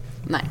sagt.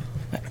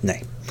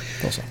 Nej.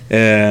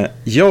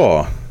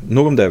 Ja,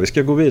 nog om det. Vi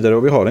ska gå vidare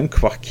och vi har en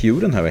Quack You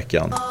den här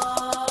veckan.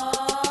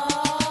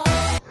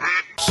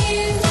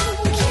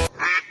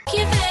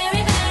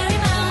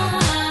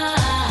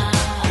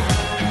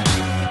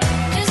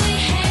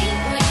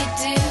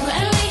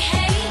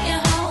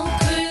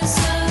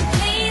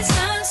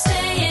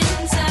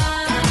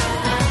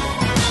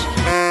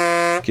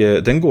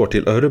 Den går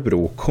till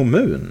Örebro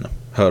kommun.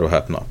 Hör och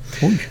häpna.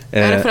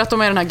 Är det för att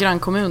de är den här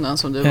grannkommunen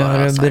som du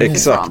bara sa?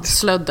 Exakt.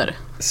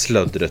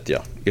 Slöddret, ja.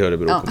 I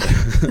Örebro kommun.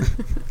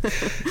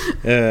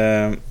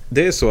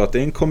 Det är så att det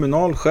är en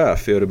kommunal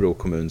chef i Örebro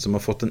kommun som har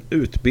fått en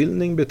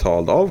utbildning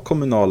betald av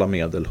kommunala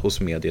medel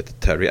hos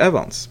mediet Terry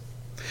Evans.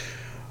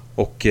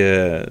 Och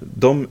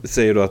de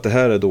säger då att det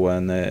här är då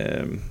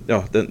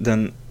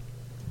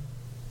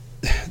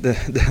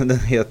den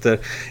heter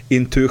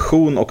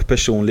Intuition och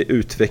personlig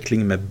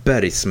utveckling med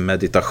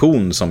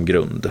bergsmeditation som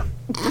grund.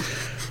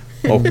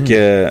 Och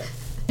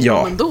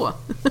ja, men då.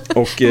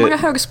 Och hur många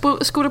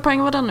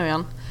högskolepoäng var den nu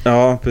igen?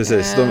 Ja,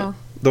 precis.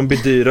 De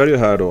bedyrar ju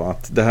här då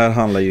att det här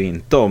handlar ju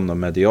inte om något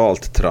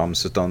medialt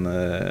trams, utan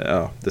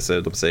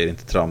de säger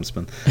inte trams,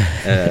 men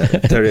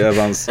Terry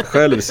Evans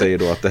själv säger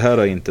då att det här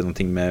har inte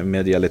någonting med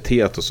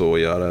medialitet och så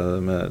att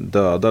göra, med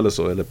döda eller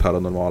så, eller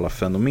paranormala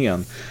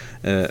fenomen,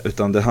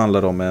 utan det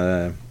handlar om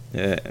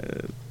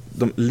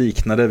de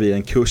liknade vid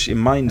en kurs i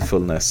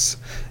mindfulness,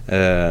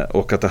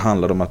 och att det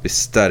handlar om att bli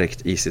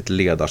stärkt i sitt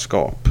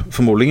ledarskap.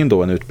 Förmodligen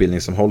då en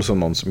utbildning som hålls av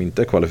någon som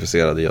inte är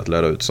kvalificerad i att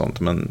lära ut sånt,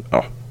 men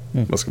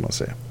vad ska man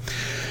säga?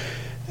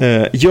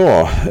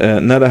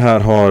 När det här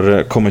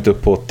har kommit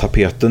upp på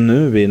tapeten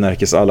nu vid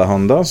Närkes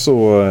Allehanda,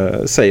 så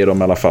säger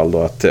de i alla fall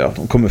då att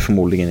de kommer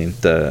förmodligen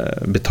inte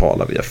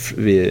betala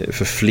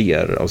för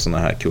fler av sådana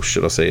här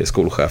kurser, och säger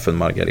skolchefen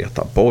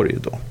Margareta Borg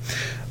då.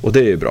 Och det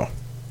är ju bra.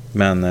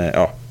 Men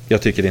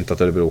jag tycker inte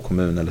att Örebro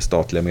kommun eller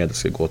statliga medel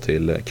ska gå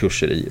till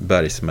kurser i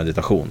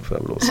bergsmeditation, får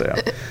jag väl säga.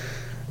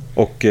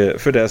 Och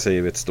för det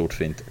säger vi ett stort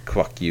fint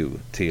Quack You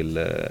till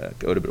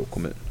Örebro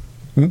kommun.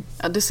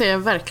 Ja, det säger jag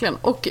verkligen.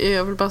 Och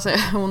jag vill bara säga,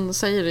 hon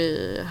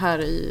säger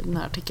här i den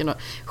här artikeln då,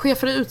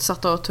 chefer är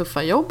utsatta av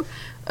tuffa jobb.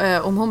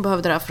 Om hon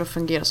behöver det här för att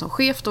fungera som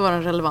chef, då var det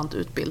en relevant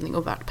utbildning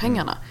och värt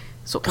pengarna.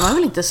 Så kan man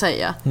väl inte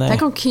säga. Nej.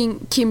 Tänk om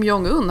Kim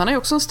Jong-Un, han är ju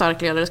också en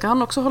stark ledare. Ska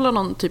han också hålla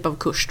någon typ av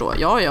kurs då?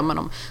 Ja, men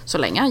så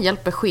länge han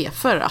hjälper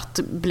chefer att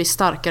bli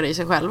starkare i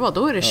sig själva,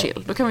 då är det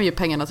chill. Då kan vi ge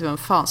pengarna till vem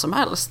fan som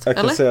helst. Jag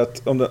kan säga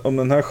att om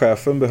den här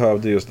chefen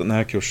behövde just den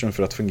här kursen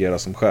för att fungera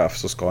som chef,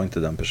 så ska inte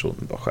den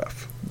personen vara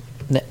chef.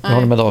 Nej, jag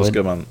håller med David.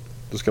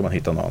 Då ska man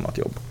hitta något annat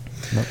jobb.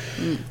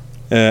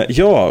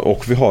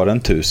 Och vi har en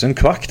 1000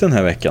 kvack den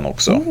här veckan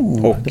också.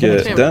 Och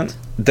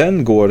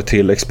den går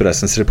till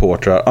Expressens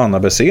reportrar Anna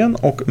Bessén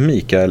och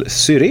Mikael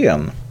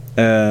Syrén.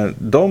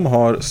 De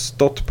har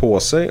stått på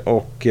sig,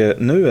 och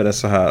nu är det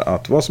så här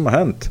att vad som har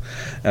hänt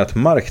är att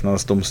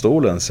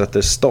Marknadsdomstolen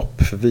sätter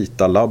stopp för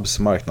Vita Labs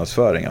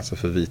marknadsföring, alltså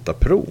för Vita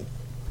Pro.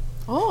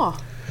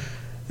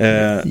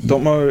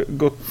 De har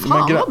gått...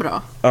 Fan vad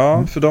bra.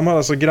 Ja, för de har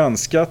alltså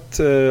granskat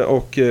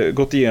och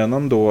gått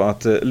igenom då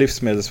att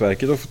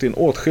Livsmedelsverket har fått in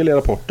åtskilliga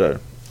rapporter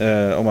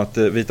om att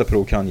Vita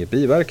Pro kan ge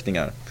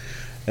biverkningar.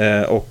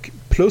 Och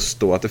plus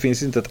då att det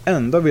finns inte ett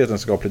enda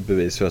vetenskapligt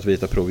bevis för att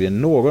Vita Pro ger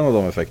någon av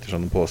de effekter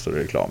som de påstår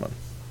i reklamen.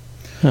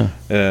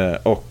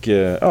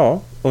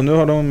 Och nu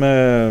har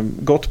de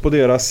gått på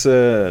deras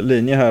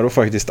linje här och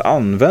faktiskt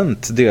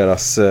använt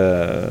deras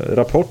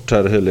rapport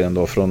här hyligen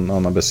då från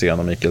Anna Bessén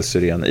och Mikael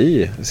Syrén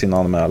i sin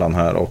anmälan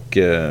här, och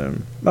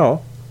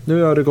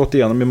nu har det gått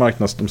igenom i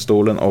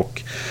Marknadsdomstolen,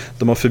 och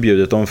de har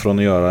förbjudit dem från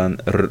att göra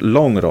en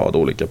lång rad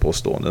olika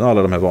påståenden,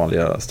 alla de här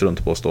vanliga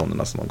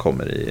struntpåståendena som de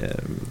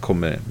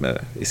kommer med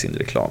i sin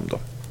reklam då.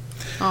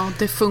 Ja,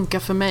 det funkar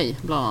för mig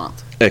bland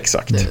annat.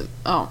 Exakt.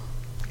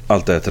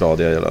 Allt det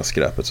radiga jävla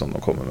skräpet som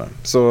de kommer med.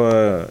 Så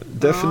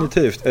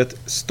definitivt ett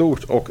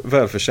stort och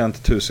välförtjänt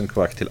 1000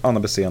 kvack till Anna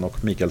Bessén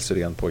och Mikael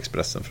Syrén på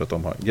Expressen för att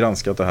de har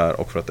granskat det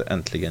här och för att det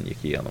äntligen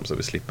gick igenom, så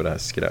vi slipper det här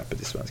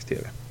skräpet i svensk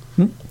tv.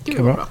 Gud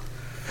vad bra.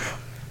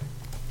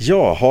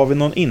 Ja, har vi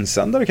någon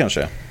insändare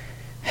kanske?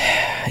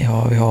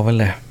 Ja, vi har väl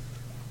det.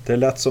 Det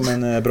lät som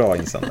en bra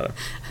insändare.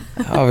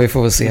 Ja, vi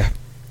får väl se.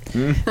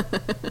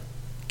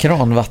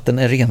 Kranvatten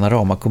är rena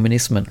rama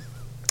kommunismen.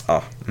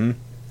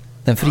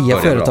 Den fria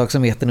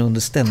företagsamheten är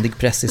under ständig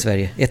press i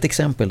Sverige. Ett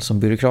exempel som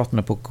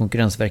byråkraterna på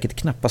Konkurrensverket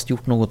knappast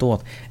gjort något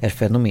åt är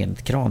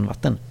fenomenet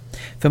kranvatten.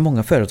 För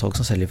många företag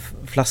som säljer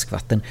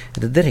flaskvatten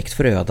är det direkt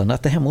förödande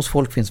att det hemma hos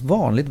folk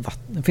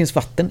finns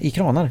vatten i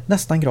kranar,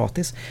 nästan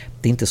gratis.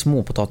 Det är inte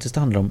småpotatis det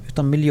handlar om,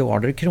 utan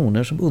miljarder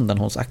kronor som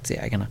undanhålls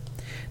aktieägarna.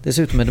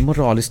 Dessutom är det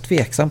moraliskt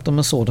tveksamt om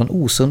en sådan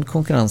osund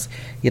konkurrens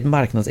i ett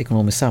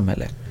marknadsekonomiskt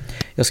samhälle.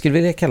 Jag skulle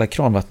vilja kalla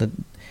kranvattnet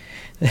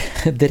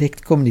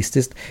direkt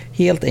kommunistiskt,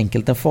 helt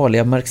enkelt den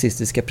farliga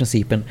marxistiska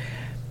principen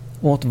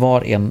åt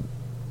var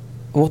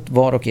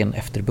och en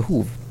efter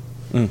behov.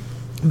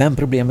 Men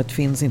problemet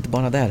finns inte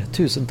bara där.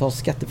 Tusentals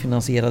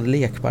skattefinansierade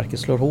lekparker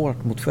slår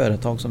hårt mot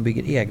företag som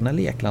bygger egna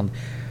lekland,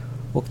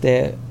 och det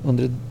är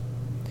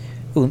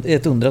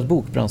ett under att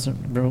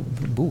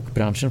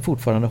bokbranschen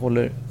fortfarande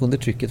håller under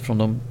trycket från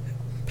de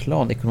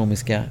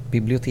planekonomiska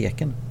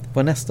biblioteken.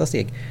 Vad är nästa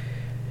steg?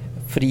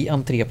 Fri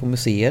entré på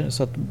museer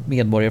så att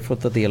medborgare får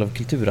ta del av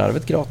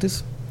kulturarvet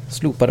gratis.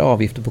 Slopade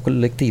avgifter på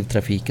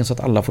kollektivtrafiken så att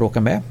alla får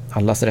åka med.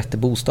 Allas rätt till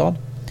bostad.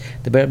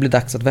 Det börjar bli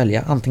dags att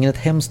välja antingen ett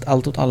hemskt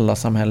allt åt alla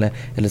samhälle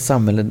eller ett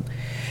samhälle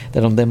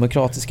där de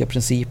demokratiska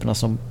principerna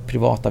som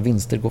privata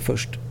vinster går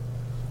först.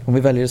 Om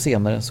vi väljer det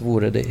senare så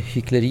vore det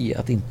hyckleri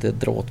att inte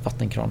dra åt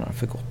vattenkranarna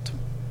för gott.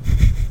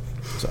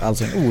 Så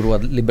alltså en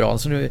oroad liberal.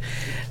 Så nu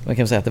man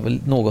kan säga att det var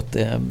något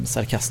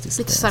sarkastiskt.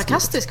 Lite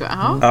sarkastiskt,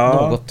 va?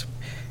 Ja. Något.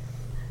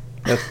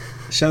 Det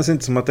känns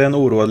inte som att det är en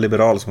oroad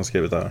liberal som har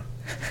skrivit det här.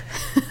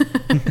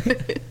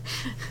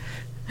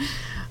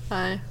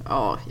 Nej,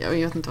 ja, jag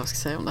vet inte vad jag ska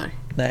säga om det här.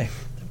 Nej.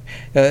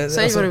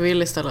 Säg vad du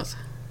vill istället.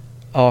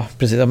 Ja,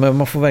 precis. Men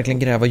man får verkligen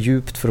gräva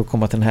djupt för att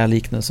komma till den här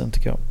liknelsen,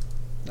 tycker jag.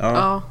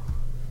 Ja.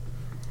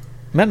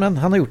 Men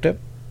han har gjort det.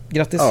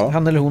 Grattis,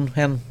 han eller hon,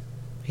 hen.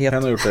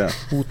 Han har gjort det.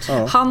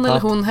 Ja. Han eller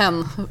hon,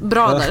 hen.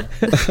 Bra där.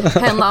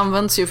 Hen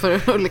används ju för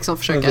att liksom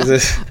försöka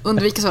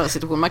undvika sådana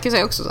situationer. Man kan ju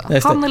säga också så.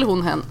 Han eller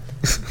hon, hen.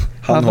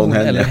 Han, hon,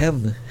 hen. Eller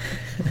hen.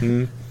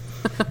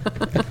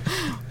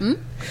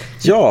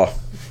 Ja,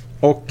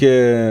 och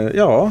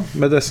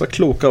med dessa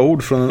kloka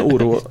ord från en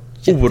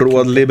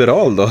oroad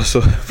liberal då,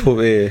 så får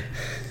vi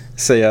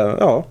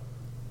säga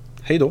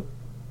hej då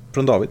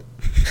från David.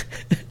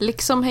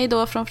 Liksom hej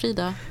då från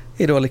Frida.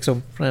 Hej då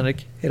liksom från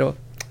Henrik. Hej då.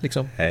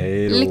 Liksom.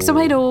 Hej då. Liksom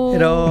hej då. Hej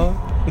då.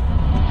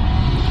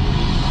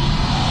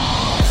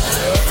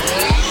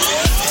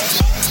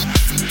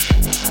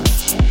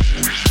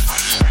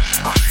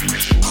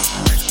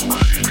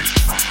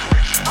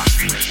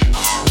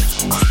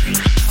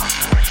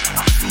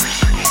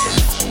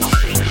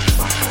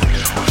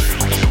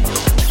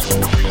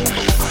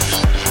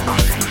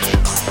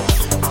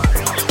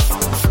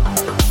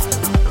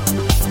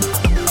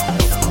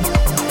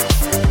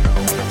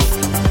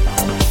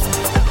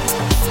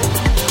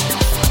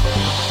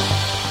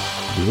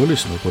 Du har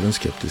lyssnat på den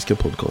skeptiska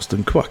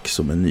podcasten Quack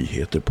som är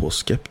nyheter på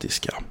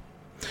skeptiska.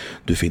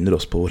 Du finner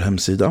oss på vår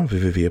hemsida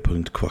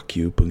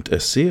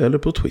www.quacku.se eller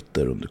på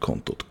Twitter under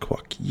kontot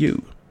quacku.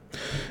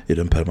 I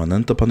den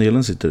permanenta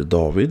panelen sitter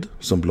David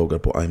som bloggar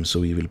på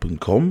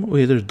imsoevil.com och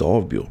heter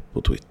Davbio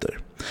på Twitter.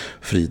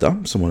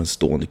 Frida som har en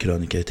stående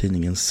krönika i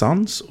tidningen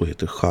Sans och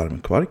heter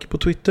Charmkvark på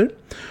Twitter.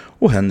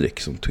 Och Henrik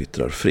som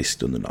twittrar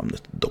friskt under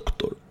namnet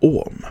Dr.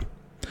 Ohm.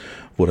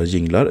 Våra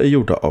jinglar är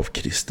gjorda av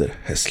Christer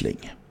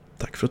Hessling.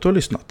 Tack för att du har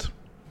lyssnat.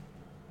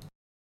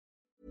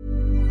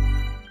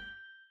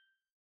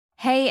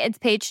 Hey, it's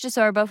Paige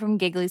DeSorbo from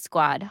Giggly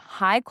Squad.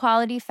 High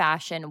quality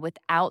fashion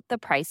without the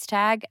price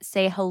tag.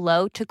 Say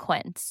hello to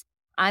Quince.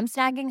 I'm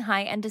snagging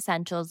high-end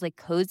essentials like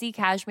cozy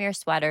cashmere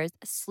sweaters,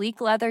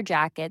 sleek leather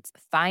jackets,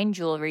 fine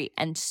jewelry,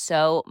 and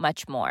so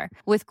much more.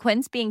 With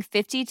Quince being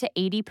 50 to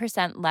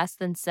 80% less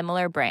than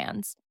similar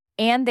brands.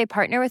 And they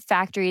partner with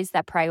factories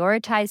that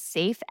prioritize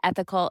safe,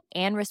 ethical,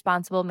 and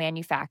responsible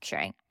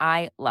manufacturing.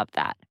 I love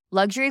that.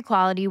 Luxury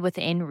quality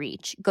within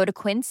reach. Go to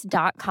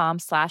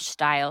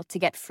quince.com/style to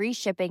get free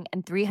shipping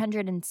and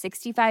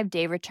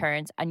 365-day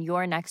returns on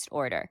your next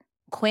order.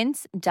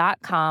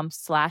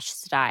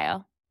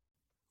 Quince.com/style.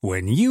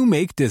 When you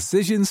make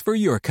decisions for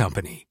your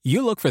company,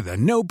 you look for the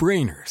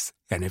no-brainers.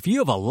 And if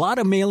you have a lot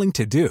of mailing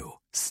to do,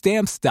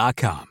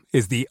 Stamps.com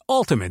is the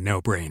ultimate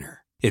no-brainer.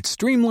 It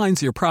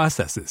streamlines your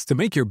processes to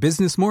make your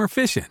business more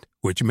efficient,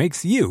 which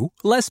makes you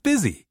less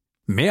busy.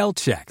 Mail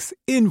checks,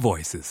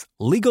 invoices,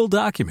 legal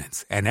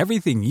documents, and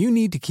everything you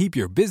need to keep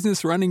your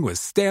business running with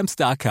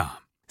Stamps.com.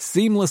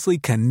 Seamlessly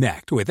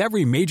connect with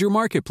every major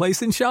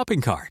marketplace and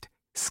shopping cart.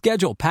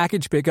 Schedule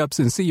package pickups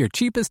and see your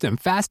cheapest and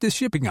fastest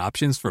shipping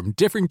options from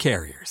different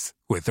carriers.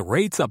 With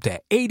rates up to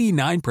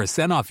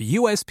 89% off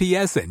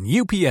USPS and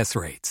UPS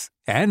rates.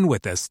 And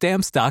with the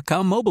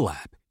Stamps.com mobile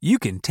app, you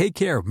can take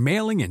care of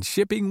mailing and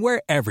shipping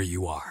wherever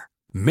you are.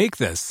 Make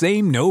the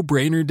same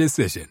no-brainer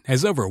decision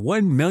as over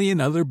 1 million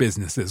other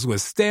businesses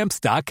with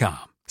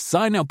Stamps.com.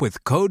 Sign up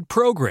with code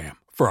PROGRAM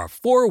for a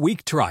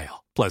 4-week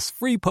trial, plus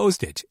free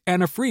postage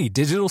and a free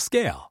digital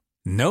scale.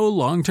 No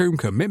long-term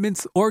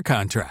commitments or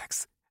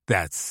contracts.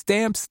 That's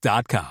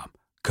Stamps.com.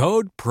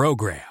 Code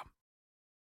PROGRAM.